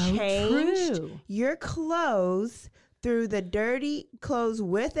 That's so changed true. Your clothes, threw the dirty clothes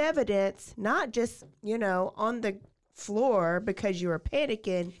with evidence, not just, on the floor because you were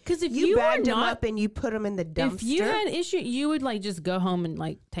panicking. Because if you bagged them up and you put them in the dumpster. If you had issue, you would just go home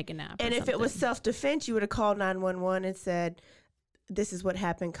and take a nap. And if it was self-defense, you would have called 911 and said, this is what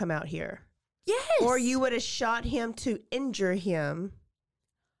happened, come out here. Yes. Or you would have shot him to injure him.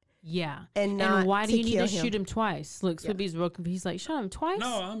 Yeah. And why do you need to shoot him twice? Look, Swippy's real confused. He's like, shot him twice?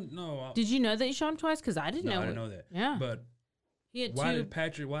 No. Did you know that you shot him twice? Because I didn't know. I didn't know that. Yeah. But he had why did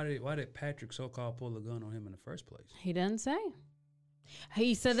Patrick so-called pull the gun on him in the first place? He didn't say.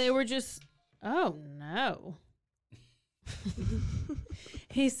 He said they were just, oh no.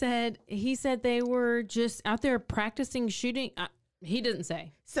 He said they were just out there practicing shooting. He didn't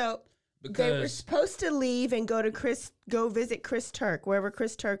say. So they were supposed to leave and go visit Chris Turk, wherever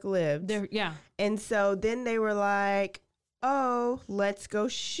Chris Turk lived. Yeah. And so then they were like, oh, let's go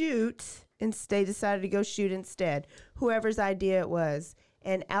shoot. And they decided to go shoot instead. Whoever's idea it was.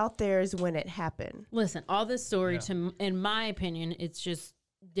 And out there is when it happened. Listen, all this story, in my opinion, it's just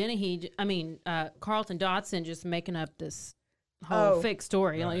Carlton Dotson just making up this whole fake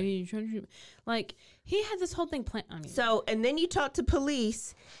story. Right. Like he had this whole thing planned. And then you talked to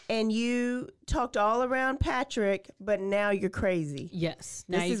police and you talked all around Patrick, but now you're crazy. Yes,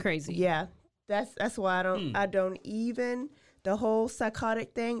 now you're crazy. Yeah, that's why I don't even the whole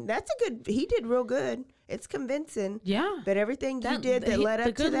psychotic thing. He did real good. It's convincing. Yeah, but everything you did that led up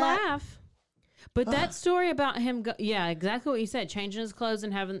to that. The good laugh. But that story about him, exactly what you said, changing his clothes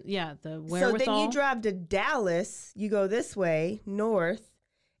and having, the wherewithal. So then you drive to Dallas, you go this way, north,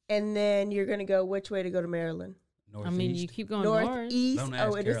 and then you're going to go which way to go to Maryland? Northeast. You keep going northeast. Don't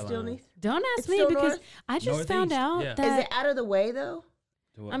ask it is still north? Don't ask me because north? I just found out that. Is it out of the way, though?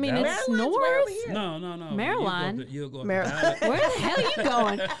 It's north. No. Maryland. You'll go Maryland. Where the hell are you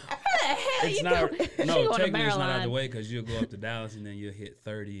going? Where the hell are you going? No, technically it's not out of the way because you'll go up to Dallas and then you'll hit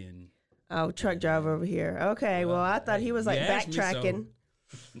 30 and... Oh, truck driver over here. Okay, well, I thought he was backtracking.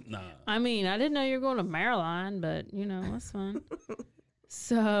 Nah. I didn't know you were going to Maryland, but that's fine.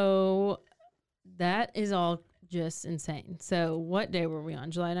 So that is all just insane. So what day were we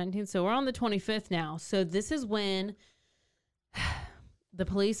on? July 19th. So we're on the 25th now. So this is when the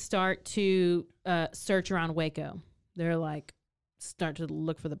police start to search around Waco. They're start to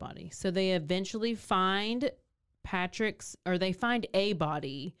look for the body. So they eventually find they find a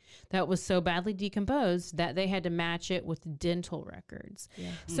body that was so badly decomposed that they had to match it with dental records.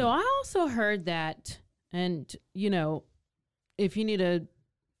 Yeah. So I also heard that, and if you need to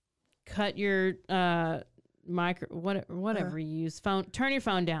cut your whatever you use, turn your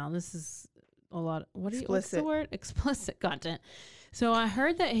phone down. This is a lot. What's the word? Explicit content. So I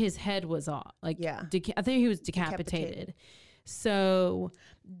heard that his head was off. I think he was decapitated. So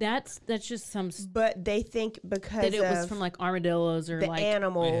that's just some. But they think because that it was from armadillos or the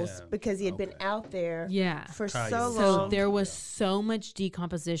animals because he had been out there for so long. So there was so much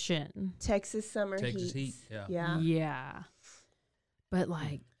decomposition. Texas summer heat. Yeah. But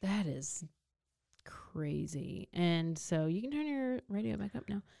that is crazy. And so you can turn your radio back up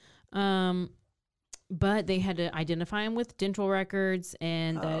now. But they had to identify him with dental records,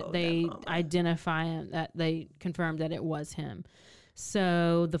 and that they identify him, that they confirmed that it was him.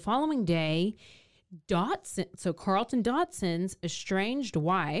 So the following day, Carlton Dotson's estranged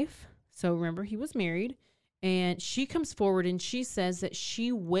wife, so remember he was married, and she comes forward and she says that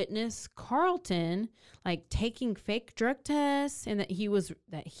she witnessed Carlton taking fake drug tests, and that he was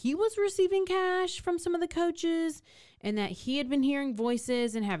receiving cash from some of the coaches, and that he had been hearing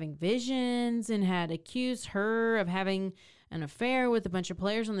voices and having visions and had accused her of having an affair with a bunch of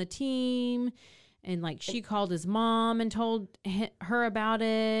players on the team. And she called his mom and told her about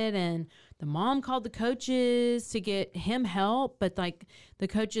it. And the mom called the coaches to get him help. But the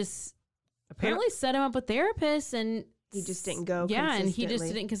coaches apparently set him up with therapists. And He just didn't go. Yeah, and he just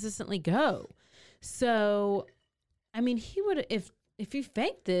didn't consistently go. So, I mean, he would if he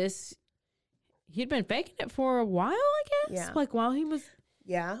faked this, he'd been faking it for a while, I guess. Yeah. Like while he was.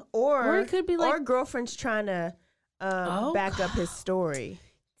 Yeah, or it could be like, or girlfriend's trying to back up his story.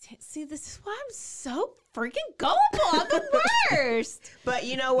 See, this is why I'm so freaking gullible. I'm the worst. But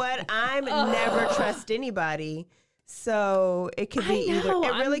you know what? I'm never trust anybody. So it could be either.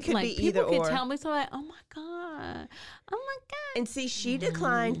 It really could be either or. People could tell me so like, oh my god. And see, she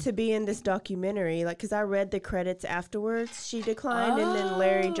declined to be in this documentary, like, because I read the credits afterwards. She declined, and then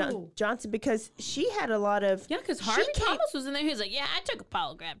Larry Johnson, because she had a lot of. Yeah, because Harvey Thomas was in there. He was like, yeah, I took a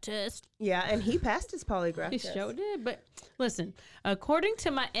polygraph test. Yeah, and he passed his polygraph test. He sure did. But listen, according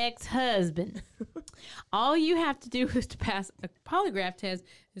to my ex-husband, all you have to do is to pass a polygraph test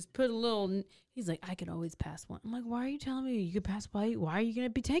is put a little. He's like, I could always pass one. I'm like, why are you telling me you could pass why are you going to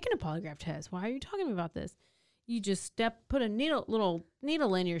be taking a polygraph test? Why are you talking to me about this? You just put a little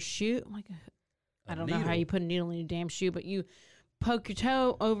needle in your shoe. I'm like, I don't know how you put a needle in your damn shoe, but you poke your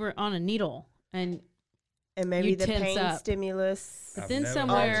toe over on a needle and maybe the pain stimulus. But then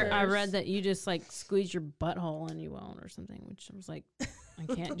somewhere I read that you just like squeeze your butthole and you won't or something, which I was like,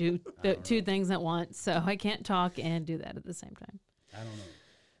 I can't do two things at once, so I can't talk and do that at the same time. I don't know.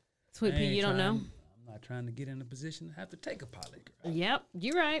 Sweet Pea, you don't know? I'm not trying to get in a position to have to take a polygraph. Yep,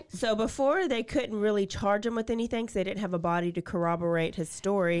 you're right. So before they couldn't really charge him with anything because they didn't have a body to corroborate his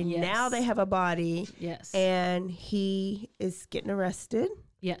story. Yes. Now they have a body. Yes. And he is getting arrested.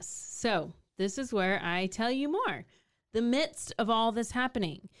 Yes. So this is where I tell you more. The midst of all this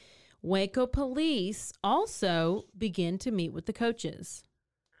happening, Waco police also begin to meet with the coaches.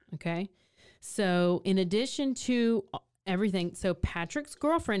 Okay. So in addition to everything, so Patrick's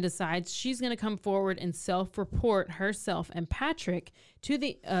girlfriend decides she's going to come forward and self-report herself and Patrick to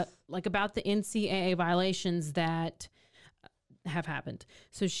the about the NCAA violations that have happened.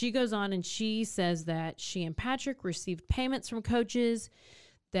 So she goes on and she says that she and Patrick received payments from coaches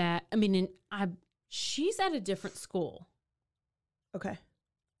that she's at a different school. Okay.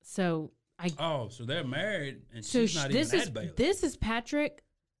 So so they're married and so she's not even at Baylor. This is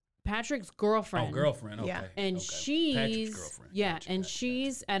Patrick's girlfriend. Oh, girlfriend. Okay. Yeah. And she's Patrick's girlfriend. And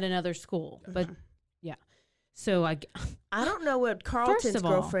she's at another school. But yeah. So I don't know what Carlton's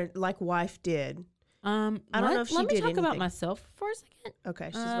girlfriend wife did. I don't know if she did Let me talk anything. about myself for a second. Okay,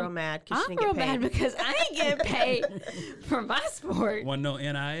 she's real mad because she I'm didn't real get paid. mad because I didn't get paid for my sport. Wasn't no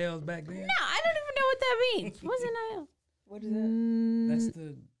NILs back then? No, I don't even know what that means. What's NIL? What is that? That's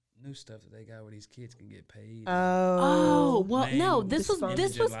the new stuff that they got where these kids can get paid. Oh, well, no, this was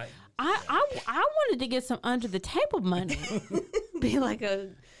I wanted to get some under the table money. Be like a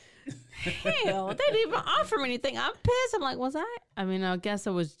hell, they didn't even offer me anything. I'm pissed. I'm like, was I? I mean, I guess I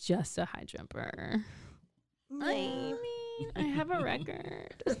was just a high jumper. Yeah. I mean, I have a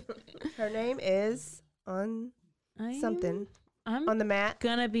record. Her name is on something. I'm on the mat.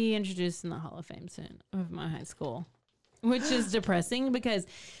 Gonna be introduced in the Hall of Fame soon of my high school, which is depressing because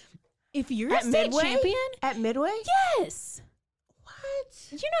if you're a state champion at Midway, yes. What?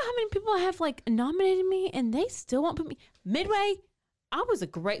 You know how many people have nominated me and they still won't put me Midway? I was a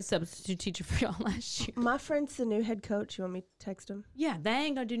great substitute teacher for y'all last year. My friend's the new head coach. You want me to text him? Yeah, they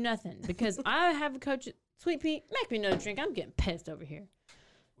ain't gonna do nothing because I have a coach. Sweet Pea, make me another drink. I'm getting pissed over here.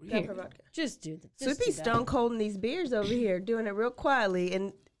 Here, just do this. Sweet Pea's stone cold in these beers over here, doing it real quietly,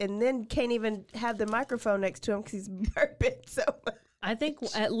 and then can't even have the microphone next to him because he's burping so much. I think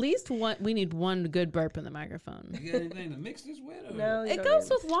at least we need one good burp in the microphone. You got anything to mix this with? Or? No, it goes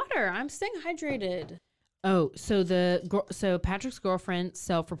with water. I'm staying hydrated. Oh, so Patrick's girlfriend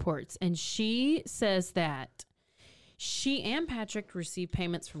self-reports, and she says that she and Patrick received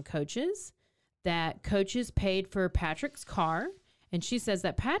payments from coaches, that coaches paid for Patrick's car, and she says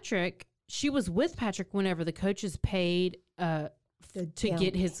that she was with Patrick whenever the coaches paid to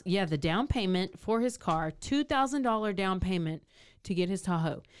get the down payment for his car, $2,000 down payment to get his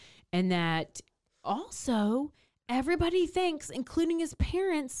Tahoe, and that also everybody thinks, including his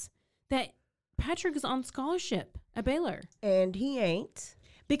parents, that Patrick is on scholarship at Baylor. And he ain't.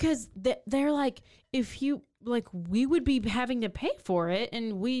 Because they're like, if you, we would be having to pay for it,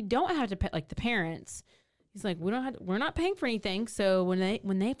 and we don't have to pay, the parents. He's like, we're not paying for anything. So when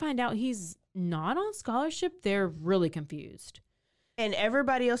they find out he's not on scholarship, they're really confused. And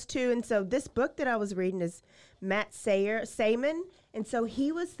everybody else too. And so this book that I was reading is Matt Saman. And so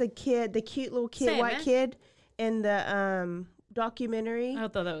he was the cute little kid, white kid in the documentary. I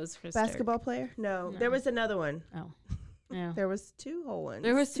thought that was Chris basketball player. No, there was another one. Oh, Yeah. There was 2 whole ones.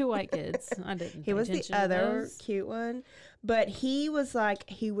 There was 2 white kids. I didn't. He was the other cute one, but he was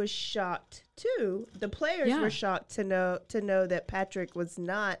shocked too. The players were shocked to know that Patrick was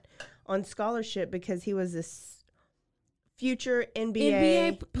not on scholarship because he was this future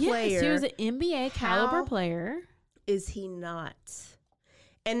NBA player. Yes, he was an NBA caliber player. Is he not?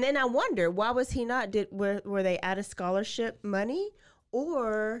 And then I wonder, why was he not? Were they out of scholarship money,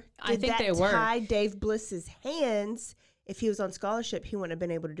 or did I think that they were. tie Dave Bliss's hands? If he was on scholarship, he wouldn't have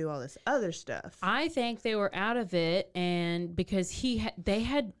been able to do all this other stuff. I think they were out of it, and because they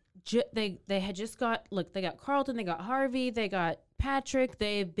had just got they got Carlton, they got Harvey, they got Patrick.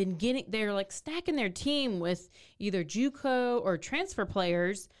 They're like stacking their team with either JUCO or transfer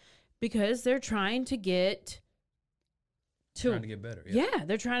players because they're trying to get better. Yeah,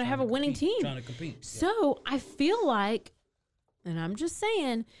 they're trying to have a winning team. Trying to compete. Yeah. So I feel like, and I'm just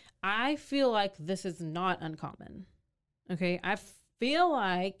saying, I feel like this is not uncommon. Okay, I feel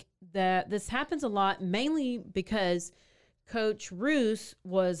like that this happens a lot, mainly because Coach Roos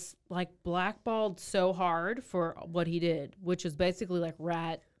was like blackballed so hard for what he did, which is basically like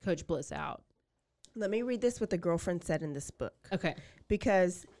rat Coach Bliss out. Let me read this what the girlfriend said in this book. Okay.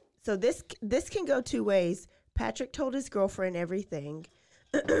 Because this can go 2 ways. Patrick told his girlfriend everything.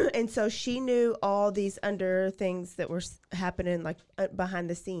 And so she knew all these under things that were happening like behind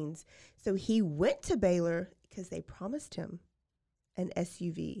the scenes. So he went to Baylor because they promised him an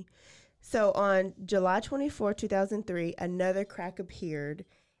SUV. So on July 24, 2003, another crack appeared,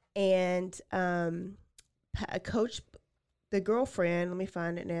 and the girlfriend, let me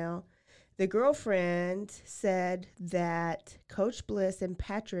find it now. The girlfriend said that Coach Bliss and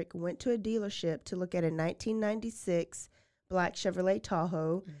Patrick went to a dealership to look at a 1996 black Chevrolet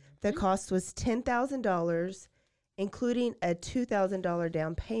Tahoe. Mm-hmm. The cost was $10,000, including a $2,000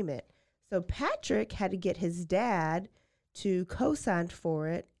 down payment. So Patrick had to get his dad to co-sign for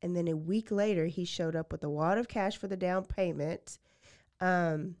it, and then a week later he showed up with a wad of cash for the down payment.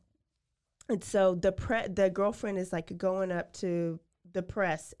 And so the girlfriend is like going up to the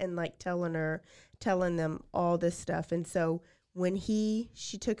press and like telling them all this stuff. And so when she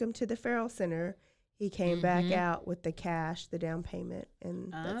took him to the Farrell Center, he came back out with the cash, the down payment,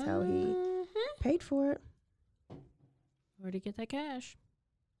 and that's how he paid for it. Where'd he get that cash?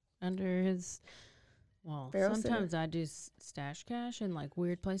 Under his, Farrell sometimes Center. I do stash cash in like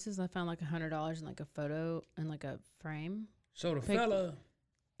weird places. I found like $100 in like a photo and like a frame. So the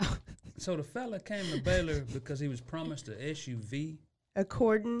fella came to Baylor because he was promised an SUV.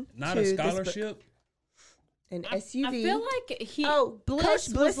 According not to a scholarship. An SUV. I feel like Coach Bliss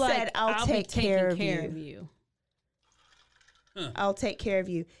was said, "I'll take care of you. Huh. I'll take care of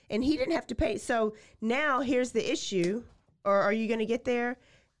you," and he didn't have to pay. So now here's the issue, or are you going to get there?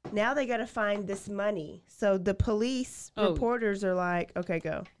 Now they got to find this money. So the police reporters are like, "Okay,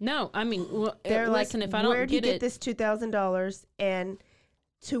 go." No, I mean, they're listen, like, if I don't "Where'd he get it, this $2,000 and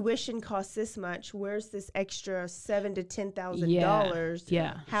tuition costs this much? Where's this extra $7,000 to $10,000?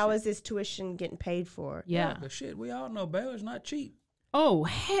 Yeah. How is this tuition getting paid for?" Yeah. But shit, we all know Baylor's not cheap. Oh,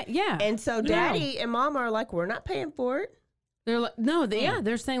 heck, yeah. And so Daddy and Mom are like, "We're not paying for it." They're like, no,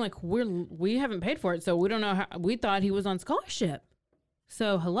 they're saying like we haven't paid for it, so we don't know how. We thought he was on scholarship.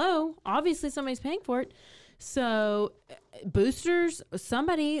 So hello, obviously somebody's paying for it. So boosters,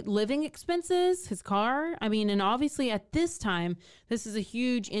 somebody, living expenses, his car. I mean, and obviously at this time, this is a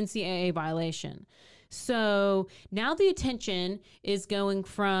huge NCAA violation. So now the attention is going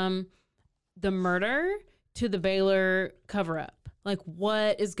from the murder to the Baylor cover up. Like,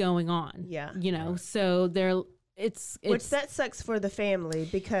 what is going on? Yeah. You know, so they're, Which that sucks for the family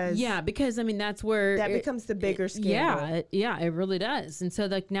because because I mean that's where that becomes the bigger scandal. Yeah, it really does. And so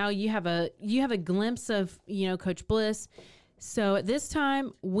like now you have a glimpse of Coach Bliss. So at this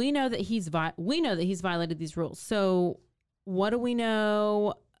time we know that he's violated these rules. So what do we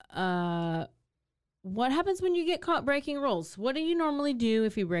know? What happens when you get caught breaking rules? What do you normally do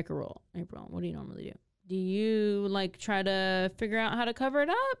if you break a rule, April? What do you normally do? Do you like try to figure out how to cover it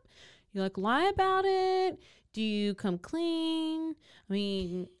up? You like lie about it? Do you come clean? I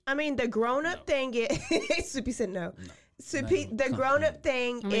mean, the grown-up thing is... Soupy said no. Soupy, the grown-up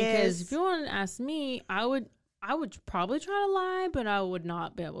thing is... because if you want to ask me, I would probably try to lie, but I would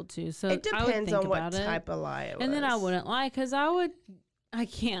not be able to. So it depends I would think on what about type of lie it was. And then I wouldn't lie because I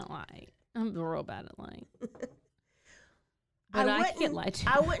can't lie. I'm real bad at lying. But I can't lie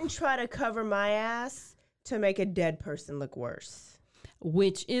to. I wouldn't try to cover my ass to make a dead person look worse.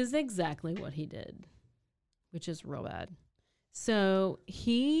 Which is exactly what he did. Which is real bad. So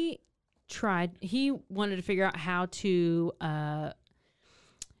he wanted to figure out how to,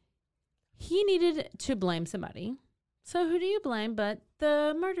 he needed to blame somebody So who do you blame but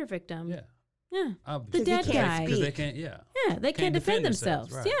the murder victim? Yeah. Yeah. Obviously. The dead guy. Because they can't, Yeah, they can't defend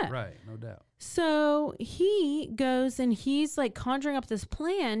themselves. Right, yeah. right, no doubt. So he goes and he's like conjuring up this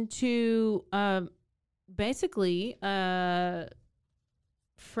plan to basically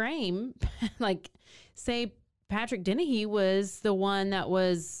frame, like say Patrick Dennehey was the one that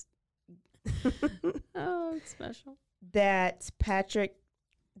was, oh, it's special. That Patrick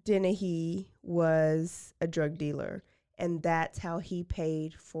Dennehey was a drug dealer, and that's how he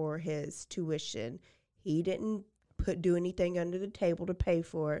paid for his tuition. He didn't do anything under the table to pay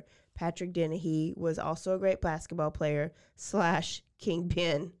for it. Patrick Dennehey was also a great basketball player /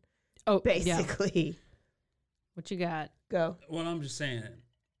 kingpin. Oh, basically. Yeah. What you got? Go. Well, I'm just saying,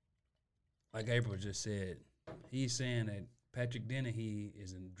 like April just said, he's saying that Patrick Dennehey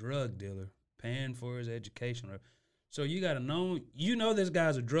is a drug dealer paying for his education. So you got to know, this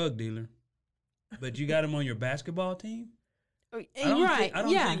guy's a drug dealer, but you got him on your basketball team? I don't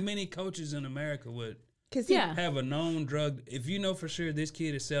think many coaches in America would have a known drug. If you know for sure this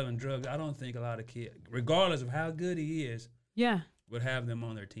kid is selling drugs, I don't think a lot of kids, regardless of how good he is, would have them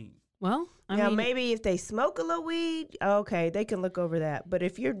on their team. Well, I mean, maybe if they smoke a little weed, okay, they can look over that. But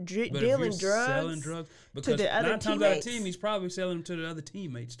if you're dealing drugs, selling drugs, because to the other 9 times teammates, out of 10, he's probably selling them to the other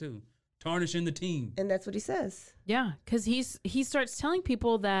teammates too, tarnishing the team. And that's what he says. Yeah, because he starts telling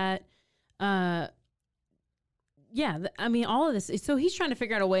people that, all of this. So he's trying to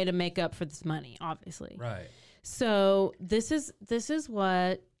figure out a way to make up for this money, obviously. Right. So this is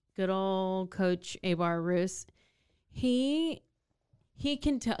what good old Coach Abar Roos, he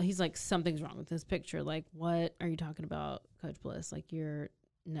can tell. He's like, something's wrong with this picture. Like, what are you talking about, Coach Bliss? Like,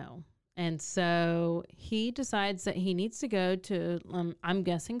 no. And so he decides that he needs to go to, I'm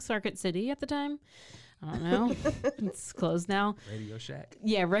guessing Circuit City at the time. I don't know. It's closed now. Radio Shack.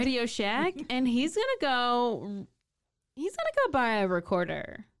 Yeah, Radio Shack. And he's going to go buy a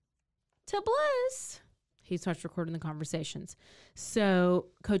recorder to Bliss. He starts recording the conversations. So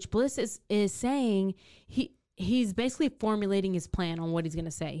Coach Bliss is saying he's basically formulating his plan on what he's going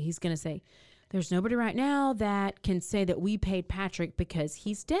to say. He's going to say, there's nobody right now that can say that we paid Patrick because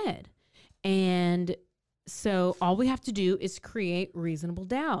he's dead. And so all we have to do is create reasonable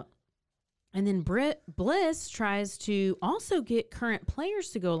doubt. And then Bliss tries to also get current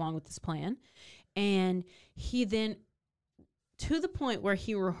players to go along with this plan. And he then, to the point where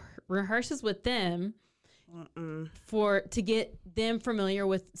he rehearses with them to get them familiar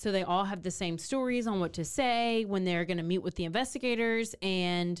with, so they all have the same stories on what to say when they're going to meet with the investigators.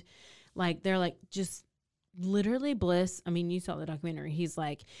 And like, they're like, just literally Bliss. I mean, you saw the documentary. He's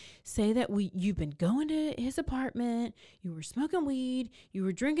like, say that you've been going to his apartment, you were smoking weed, you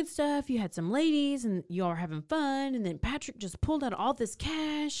were drinking stuff, you had some ladies, and you all were having fun. And then Patrick just pulled out all this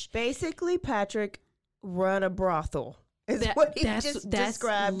cash. Basically, Patrick run a brothel. That's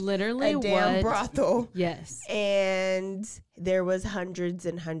described. Literally a damn brothel. Yes. And there was hundreds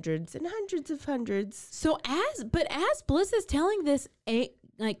and hundreds and hundreds of hundreds. So as Bliss is telling this,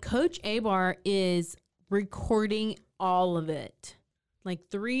 Coach Abar is recording all of it. Like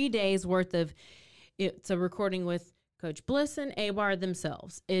 3 days worth of, it's a recording with Coach Bliss and Abar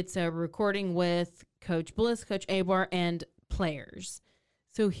themselves. It's a recording with Coach Bliss, Coach Abar, and players.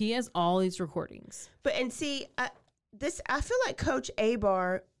 So he has all these recordings. I feel like Coach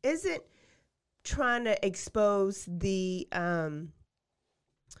Abar isn't trying to expose the I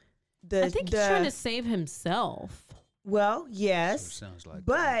think he's trying to save himself. Well, yes, sounds like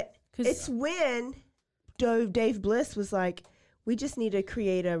but it's when Dave Bliss was like, we just need to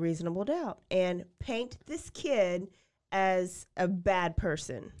create a reasonable doubt and paint this kid as a bad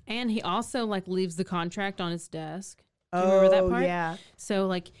person. And he also leaves the contract on his desk. Do you remember that part? Yeah.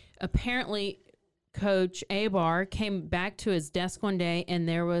 So apparently Coach Abar came back to his desk one day, and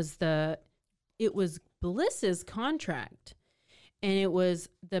there was it was Bliss's contract, and it was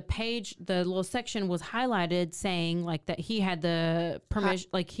the little section was highlighted saying that he had the permission,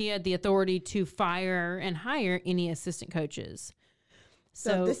 he had the authority to fire and hire any assistant coaches.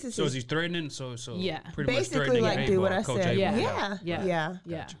 So is he threatening? So yeah, pretty basically much threatening do Abar, what I Coach said. Abar. Yeah.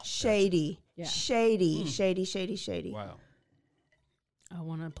 Gotcha. Shady. Yeah. Shady. Wow. I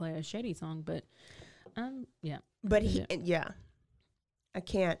want to play a shady song, but yeah. But I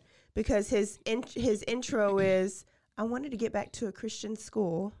can't, because his intro is, I wanted to get back to a Christian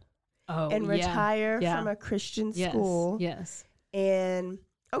school and retire from a Christian school. Yes. And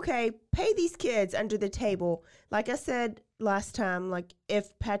okay, pay these kids under the table. Like I said last time,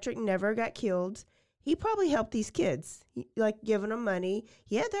 if Patrick never got killed, he probably helped these kids, giving them money.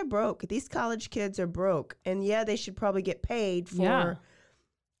 Yeah, they're broke. These college kids are broke. And yeah, they should probably get paid for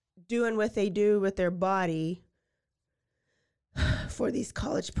doing what they do with their body. for these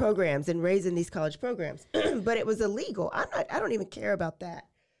college programs and raising these college programs, but it was illegal. I don't even care about that.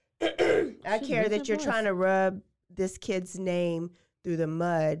 I care that you're trying to rub this kid's name through the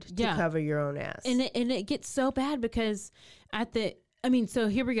mud to cover your own ass. And it gets so bad because so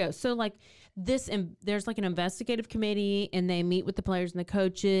here we go. So like there's like an investigative committee and they meet with the players and the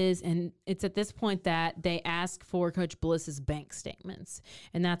coaches. And it's at this point that they ask for Coach Bliss's bank statements.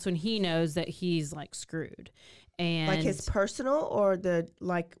 And that's when he knows that he's like screwed. And like his personal or the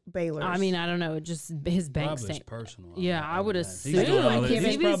like Baylor's? I mean, I don't know. Just his bank Probably statement. personal. Yeah, I would assume. He's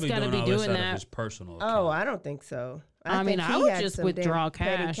He's got to be doing that. His personal account. I don't think so. I mean, I would just withdraw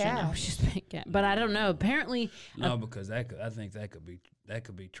cash. And I would just make cash. But I don't know. Apparently, no, because I think that could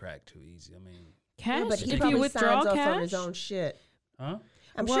be tracked too easy. I mean, cash. But he if you withdraw signs cash off on his own shit. Huh?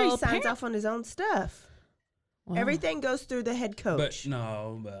 I'm sure he signs off on his own stuff. Wow. Everything goes through the head coach.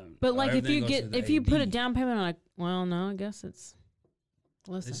 But like if you put a down payment on, well, no, I guess it's.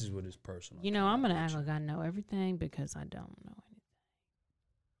 Listen, this is what is personal. You know, I'm gonna act like I know everything because I don't know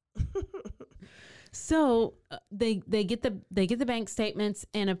anything. So they get the bank statements,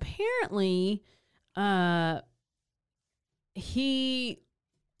 and apparently, whatever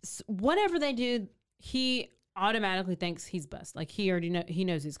they do, he automatically thinks he's bust. Like he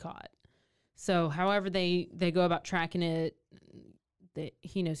knows he's caught. So however they go about tracking it,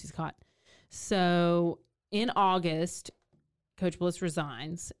 he knows he's caught. So in August, Coach Bliss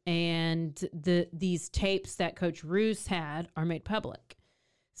resigns, and these tapes that Coach Roos had are made public.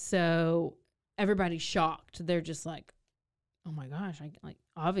 So everybody's shocked. They're just like, "Oh my gosh!"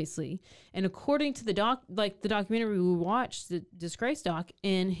 Obviously. And according to the documentary we watched, the Disgrace doc,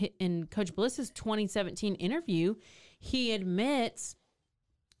 in Coach Bliss's 2017 interview, he admits.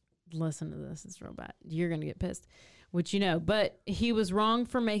 Listen to this. It's real bad. You're going to get pissed, which you know. But he was wrong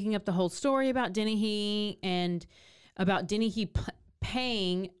for making up the whole story about Dennehey and about Dennehey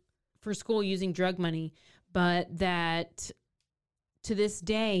paying for school using drug money, but that to this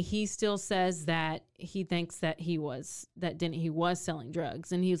day, he still says that he thinks that Dennehey was selling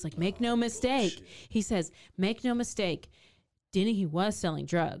drugs. And he was like, make no mistake. Bullshit. He says, make no mistake. Dennehey was selling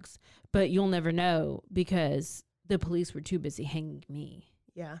drugs, but you'll never know because the police were too busy hanging me.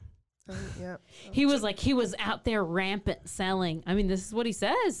 Yeah. Yeah. He was out there rampant selling. I mean, this is what he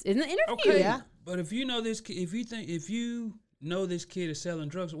says in the interview. Okay, yeah. But if you know this, if you know this kid is selling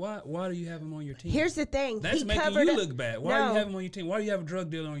drugs, why do you have him on your team? Here's the thing. That's making you look bad. Why do you have him on your team? Why do you have a drug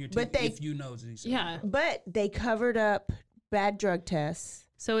dealer on your team if you know that he's selling drugs? But they covered up bad drug tests.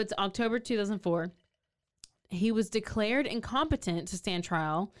 So it's October 2004. He was declared incompetent to stand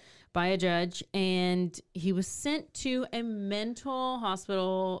trial by a judge, and he was sent to a mental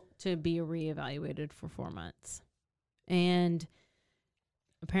hospital to be reevaluated for 4 months. And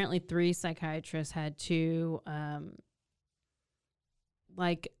apparently 3 psychiatrists had to,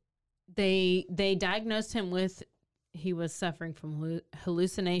 they diagnosed him with, he was suffering from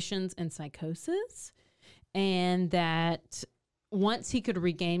hallucinations and psychosis, and that once he could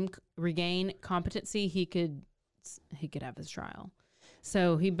regain competency, he could have his trial.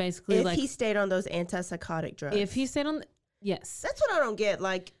 So he basically if he stayed on those antipsychotic drugs. If he stayed on, yes. That's what I don't get.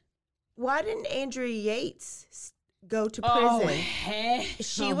 Like, why didn't Andrea Yates go to prison? Oh, heck.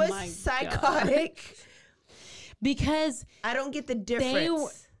 She was psychotic. Because I don't get the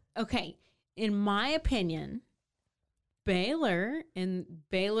difference. Okay, in my opinion, Baylor and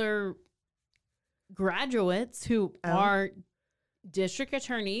Baylor graduates who are district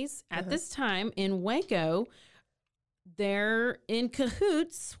attorneys at this time in Waco, they're in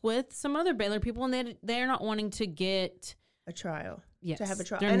cahoots with some other Baylor people, and they're not wanting to get a trial. Yes, to have a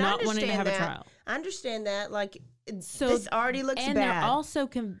trial. They're not wanting to have a trial. I understand that. Like, so this already looks and bad.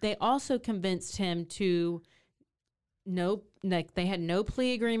 They also convinced him to they had no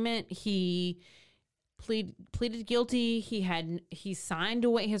plea agreement. He pleaded guilty. He signed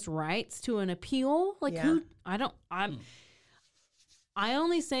away his rights to an appeal. I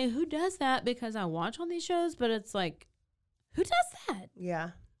only say who does that because I watch all these shows, but it's like, who does that? Yeah.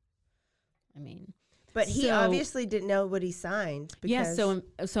 I mean, but he obviously didn't know what he signed. Yes. Yeah,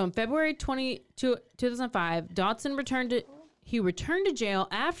 so in February 2005, Dotson returned to jail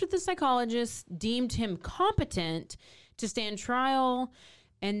after the psychologist deemed him competent to stand trial,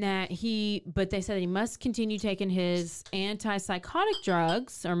 and but they said he must continue taking his antipsychotic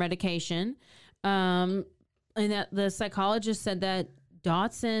drugs or medication, and that the psychologist said that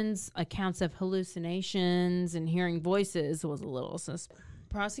Dotson's accounts of hallucinations and hearing voices was a little suspect.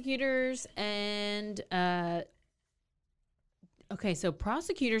 Prosecutors and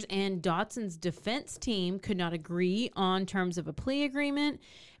prosecutors and Dotson's defense team could not agree on terms of a plea agreement,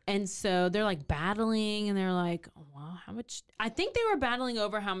 And so they're like battling, and they're like, well, how much? I think they were battling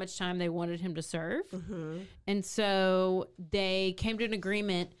over how much time they wanted him to serve. And so they came to an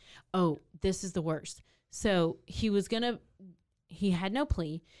agreement. Oh, this is the worst. So he had no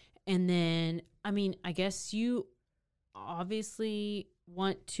plea. And then, I mean, I guess you obviously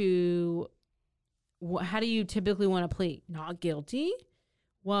want to, how do you typically want to plead? Not guilty?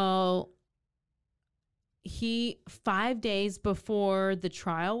 Well, 5 days before the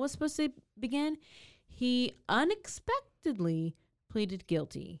trial was supposed to begin, he unexpectedly pleaded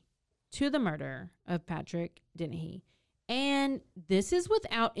guilty to the murder of Patrick Dennehey. And this is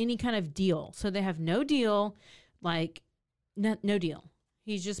without any kind of deal. So they have no deal, like no deal.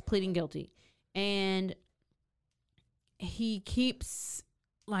 He's just pleading guilty. And he keeps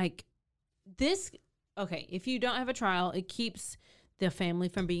like this. Okay, if you don't have a trial, it keeps the family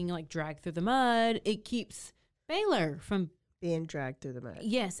from being like dragged through the mud. It keeps Baylor from being dragged through the mud.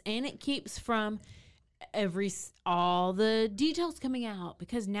 Yes, and it keeps from all the details coming out,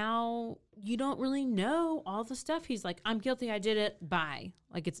 because now you don't really know all the stuff. He's like, I'm guilty, I did it, bye.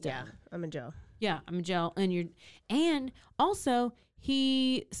 Like, it's done. Yeah, I'm in jail. Yeah, I'm in jail. And also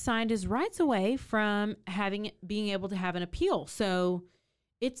he signed his rights away from being able to have an appeal. So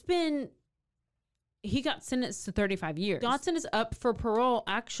he got sentenced to 35 years. Dotson is up for parole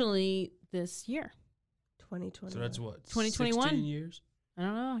actually this year. 2020. So that's what? 2021. 16 years? I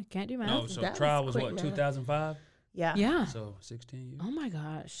don't know. I can't do math. No, so trial was what, 2005? Yeah. Yeah. So 16 years. Oh my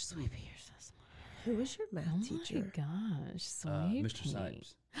gosh. Sweet Pierce. Who was your math teacher? Oh my gosh. Sweet Mr.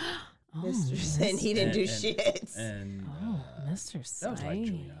 Sipes. Oh, Mr. Sipes. He didn't do shit. And Mr. Sipes. that was like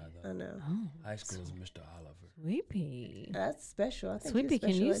junior high, though. I know. High school was Mr. Oliver. Sweepy. That's special. I think Sweepy, can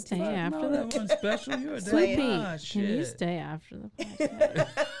you stay after that wasn't special. You're a Sweepy, damn can you stay after the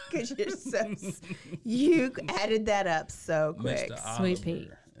podcast? Because you're so... You added that up so quick. Mr. Sweet Pea.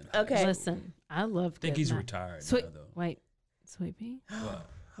 Okay. Listen, I love I think good he's math. retired Sweet, now, though. Wait, Sweet Pea? What?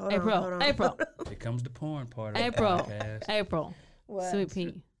 Hold April. on. April. Here comes the porn part of April. the podcast. April. What? Sweet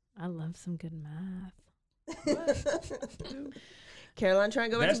Pea. I love some good math. Caroline trying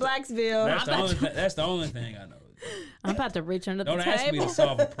to go into Blacksville. That's the only thing I know. I'm about to reach under Don't the table. ask me to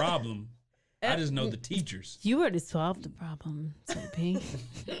solve a problem. I just know the teachers. You already solved the problem, Sweet Pea.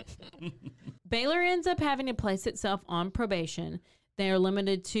 Baylor ends up having to place itself on probation. They are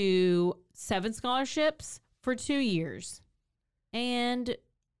limited to 7 scholarships for 2 years. And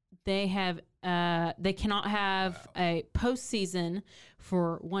they cannot have a postseason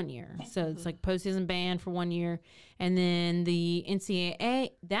for 1 year. So it's like postseason ban for 1 year. And then the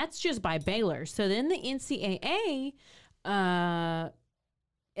NCAA, that's just by Baylor. So then the NCAA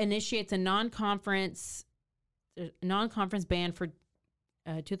initiates a non-conference ban for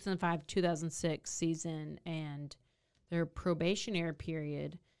 2005-2006 season, and their probationary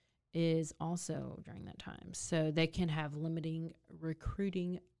period is also during that time. So they can have limiting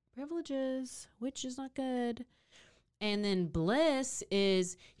recruiting privileges, which is not good. And then Bliss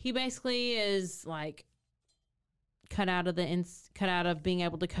he basically is like cut out of being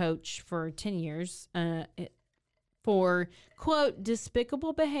able to coach for 10 years for, quote,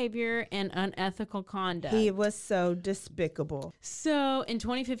 despicable behavior and unethical conduct. He was so despicable. So in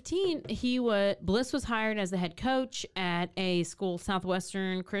 2015, Bliss was hired as the head coach at a school,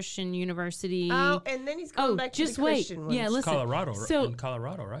 Southwestern Christian University. Oh, and then he's going back to the Christian ones. Yeah, listen. Colorado, So, in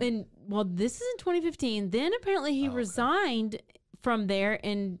Colorado, right? This is in 2015. Then apparently he resigned from there,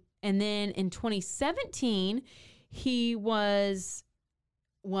 and then in 2017, he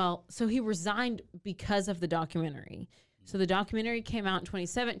resigned because of the documentary. So the documentary came out in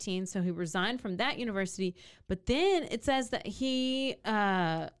 2017, so he resigned from that university. But then it says that he,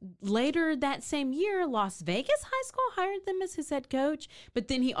 later that same year, Las Vegas High School hired them as his head coach. But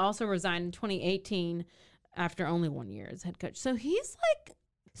then he also resigned in 2018 after only 1 year as head coach. So he's like...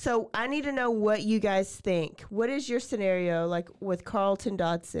 So I need to know what you guys think. What is your scenario, like with Carlton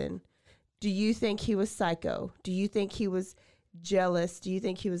Dodson? Do you think he was psycho? Do you think he was jealous? Do you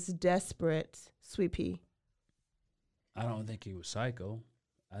think he was desperate? Sweet Pea. I don't think he was psycho.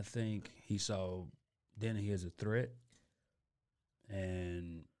 I think he saw Dennehey as a threat.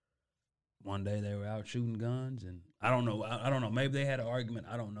 And one day they were out shooting guns. And I don't know. I don't know. Maybe they had an argument.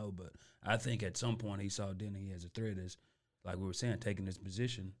 I don't know. But I think at some point he saw Dennehey as a threat, as, like we were saying, taking this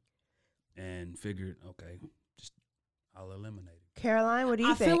position, and figured, okay, I'll eliminate him. Caroline, what do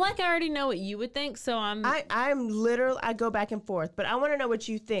you think? I feel like I already know what you would think, so I go back and forth, but I want to know what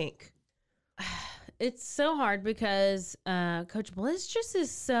you think. It's so hard because Coach Bliss just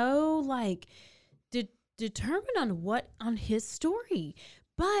is so like determined on his story,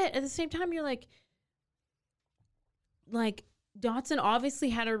 but at the same time you're like Dotson obviously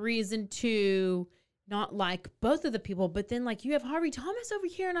had a reason to not like both of the people, but then like you have Harvey Thomas over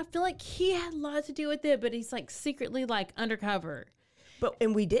here, and I feel like he had a lot to do with it, but he's like secretly like undercover.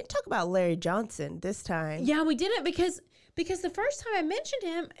 And we did talk about Larry Johnson this time. Yeah, we didn't because the first time I mentioned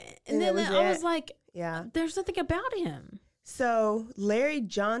him, and then I was like, yeah, there's nothing about him. So Larry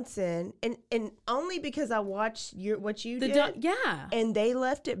Johnson, and only because I watched what you did, yeah, and they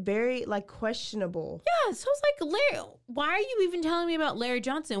left it very like questionable. Yeah, so it's like, Larry, why are you even telling me about Larry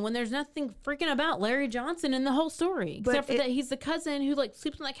Johnson when there's nothing freaking about Larry Johnson in the whole story, except for that he's the cousin who like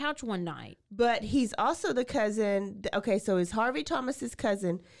sleeps on that couch one night. But he's also the cousin. Okay, so he's Harvey Thomas's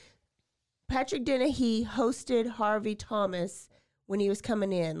cousin. Patrick Dennehey hosted Harvey Thomas when he was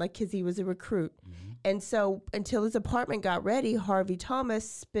coming in, like, because he was a recruit. And so until his apartment got ready, Harvey Thomas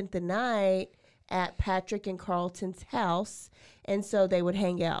spent the night at Patrick and Carlton's house. And so they would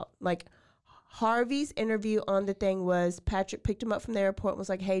hang out. Like, Harvey's interview on the thing was Patrick picked him up from the airport and was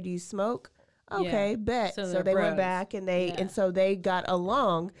like, hey, do you smoke? Okay, bet. So they went back and and so they got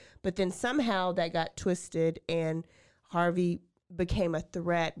along. But then somehow that got twisted and Harvey became a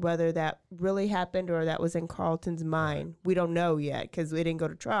threat, whether that really happened or that was in Carlton's mind. We don't know yet because we didn't go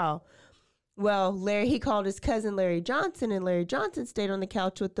to trial. Well, he called his cousin Larry Johnson, and Larry Johnson stayed on the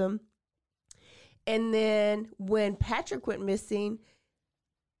couch with them. And then when Patrick went missing,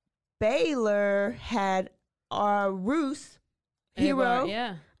 Baylor had our Roos,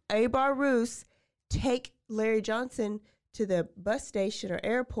 Abar Roos, take Larry Johnson to the bus station or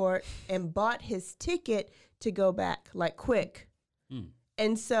airport and bought his ticket to go back, like, quick.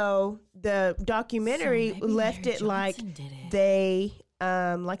 And so the documentary left it like they,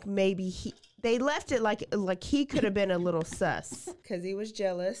 like maybe they left it like he could have been a little sus because he was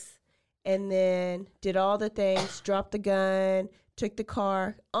jealous, and then did all the things, dropped the gun, took the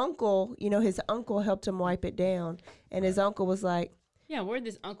car. His uncle helped him wipe it down, and his uncle was like, yeah, where'd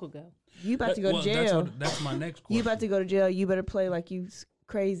this uncle go? You about to go to jail. That's my next question. You about to go to jail. You better play like you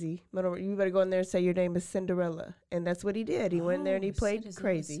crazy. You better go in there and say your name is Cinderella. And that's what he did. He went in there and he played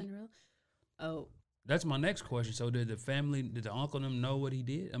crazy. Oh. That's my next question. So did the uncle and them know what he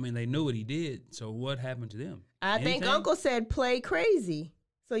did? I mean, they knew what he did. So what happened to them? I think Uncle said play crazy.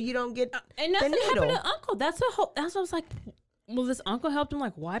 So you don't get and nothing happened to Uncle. That's what I was like, well, this uncle helped him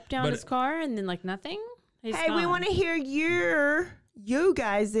like wipe down his car and then like nothing? We want to hear you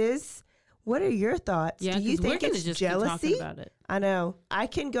guys' what are your thoughts? Yeah, do you think it's just jealousy? About it. I know. I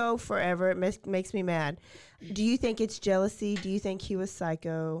can go forever. It makes me mad. Do you think it's jealousy? Do you think he was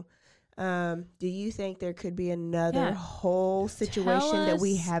psycho? Do you think there could be another whole situation that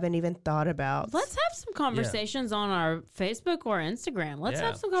we haven't even thought about? Let's have some conversations on our Facebook or Instagram. Let's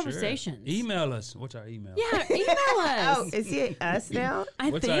have some conversations. Sure. Email us. What's our email? Yeah, email us. Oh, is it us now?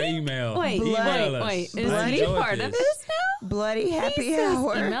 What's our email? Wait, email us. Wait. Is he part of this now? Bloody Happy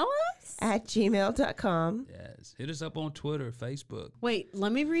Hour. Email us at gmail.com. Yes. Hit us up on Twitter, Facebook. Wait,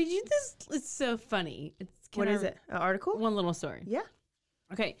 let me read you this. It's so funny. What is it? An article? One little story. Yeah.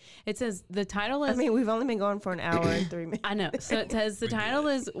 Okay. It says the title is... I mean, we've only been going for an hour and 3 minutes. I know. So it says the title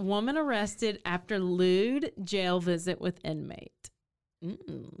is Woman Arrested After Lewd Jail Visit with Inmate.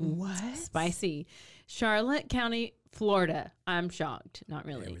 What? Spicy. Charlotte County, Florida. I'm shocked. Not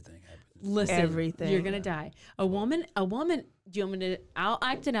really. Everything happens. Listen, everything. You're going to die. A woman, do you want me to, I'll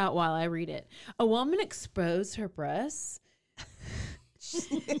act it out while I read it. A woman exposed her breasts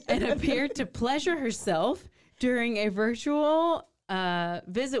and appeared to pleasure herself during a virtual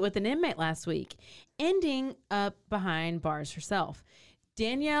visit with an inmate last week, ending up behind bars herself.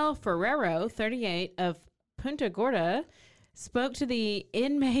 Danielle Ferrero, 38, of Punta Gorda, spoke to the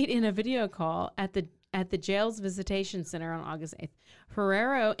inmate in a video call at the jail's visitation center on August 8th.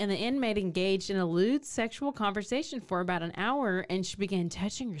 Ferrero and the inmate engaged in a lewd sexual conversation for about an hour, and she began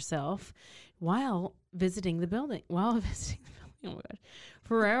touching herself while visiting the building. Oh my God.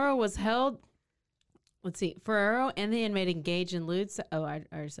 Ferrero was held. Let's see. Ferrero and the inmate engaged in lewd. I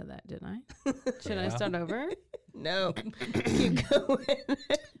already said that, didn't I? Should I start over? No. Keep going.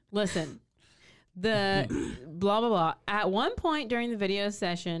 Listen. The blah, blah, blah. At one point during the video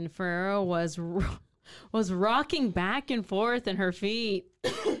session, Ferrero was rocking back and forth in her feet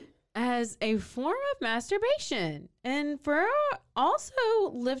as a form of masturbation. And Ferrero also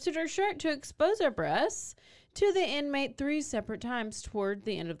lifted her shirt to expose her breasts to the inmate 3 separate times toward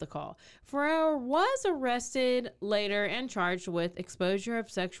the end of the call. Ferrero was arrested later and charged with exposure of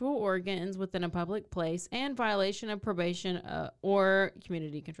sexual organs within a public place and violation of probation or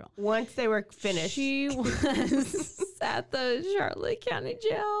community control. Once they were finished. She was at the Charlotte County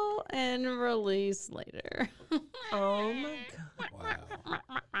Jail and released later. Oh my God.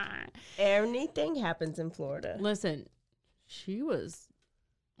 Wow. Anything happens in Florida. Listen, she was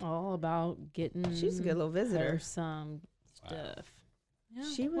all about getting. She's a good little visitor. her some stuff. Yeah.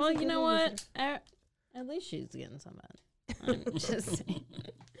 She was well, a you good know little what? At least she's getting some of it. I'm just saying.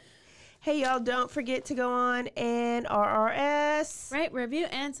 Hey, y'all, don't forget to go on and RRS. Rate, review,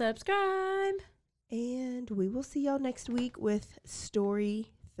 and subscribe. And we will see y'all next week with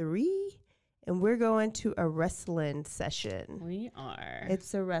story 3. And we're going to a wrestling session. We are.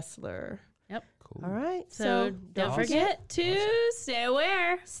 It's a wrestler. Yep. Cool. All right. So don't forget to stay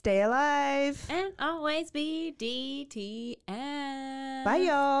aware. Stay alive. And always be DTF. Bye,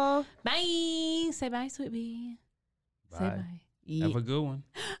 y'all. Bye. Say bye, sweet bee. Bye. Say bye. Have a good one.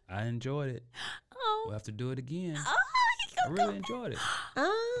 I enjoyed it. Oh. We'll have to do it again. Oh, I really enjoyed it.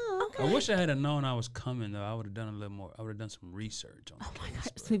 Oh, okay. I wish I had known I was coming, though. I would have done a little more. I would have done some research on Oh, my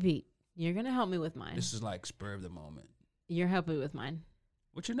God. Sweet bee, you're going to help me with mine. This is like spur of the moment. You're helping me with mine.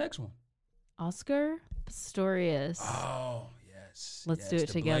 What's your next one? Oscar Pistorius. Oh, yes. Let's do it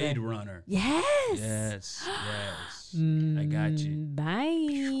the together. Blade Runner. Yes. Yes. Yes. I got you.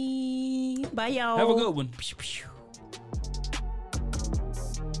 Bye. Bye, y'all. Have a good one.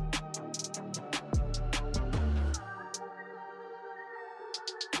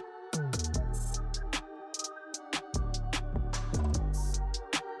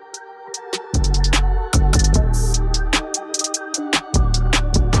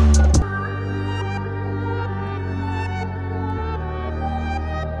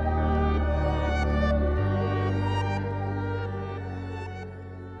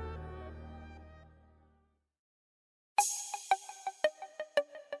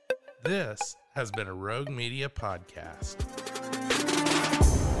 This has been a Rogue Media podcast.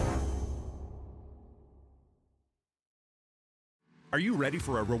 Are you ready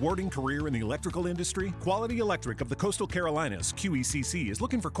for a rewarding career in the electrical industry? Quality Electric of the Coastal Carolinas, QECC, is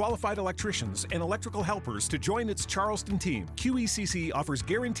looking for qualified electricians and electrical helpers to join its Charleston team. QECC offers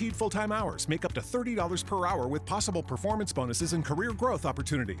guaranteed full-time hours, make up to $30 per hour with possible performance bonuses and career growth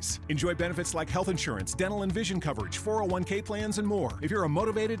opportunities. Enjoy benefits like health insurance, dental and vision coverage, 401k plans, and more. If you're a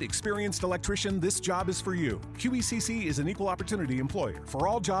motivated, experienced electrician, this job is for you. QECC is an equal opportunity employer. For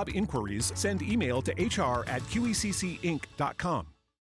all job inquiries, send email to hr@qeccinc.com.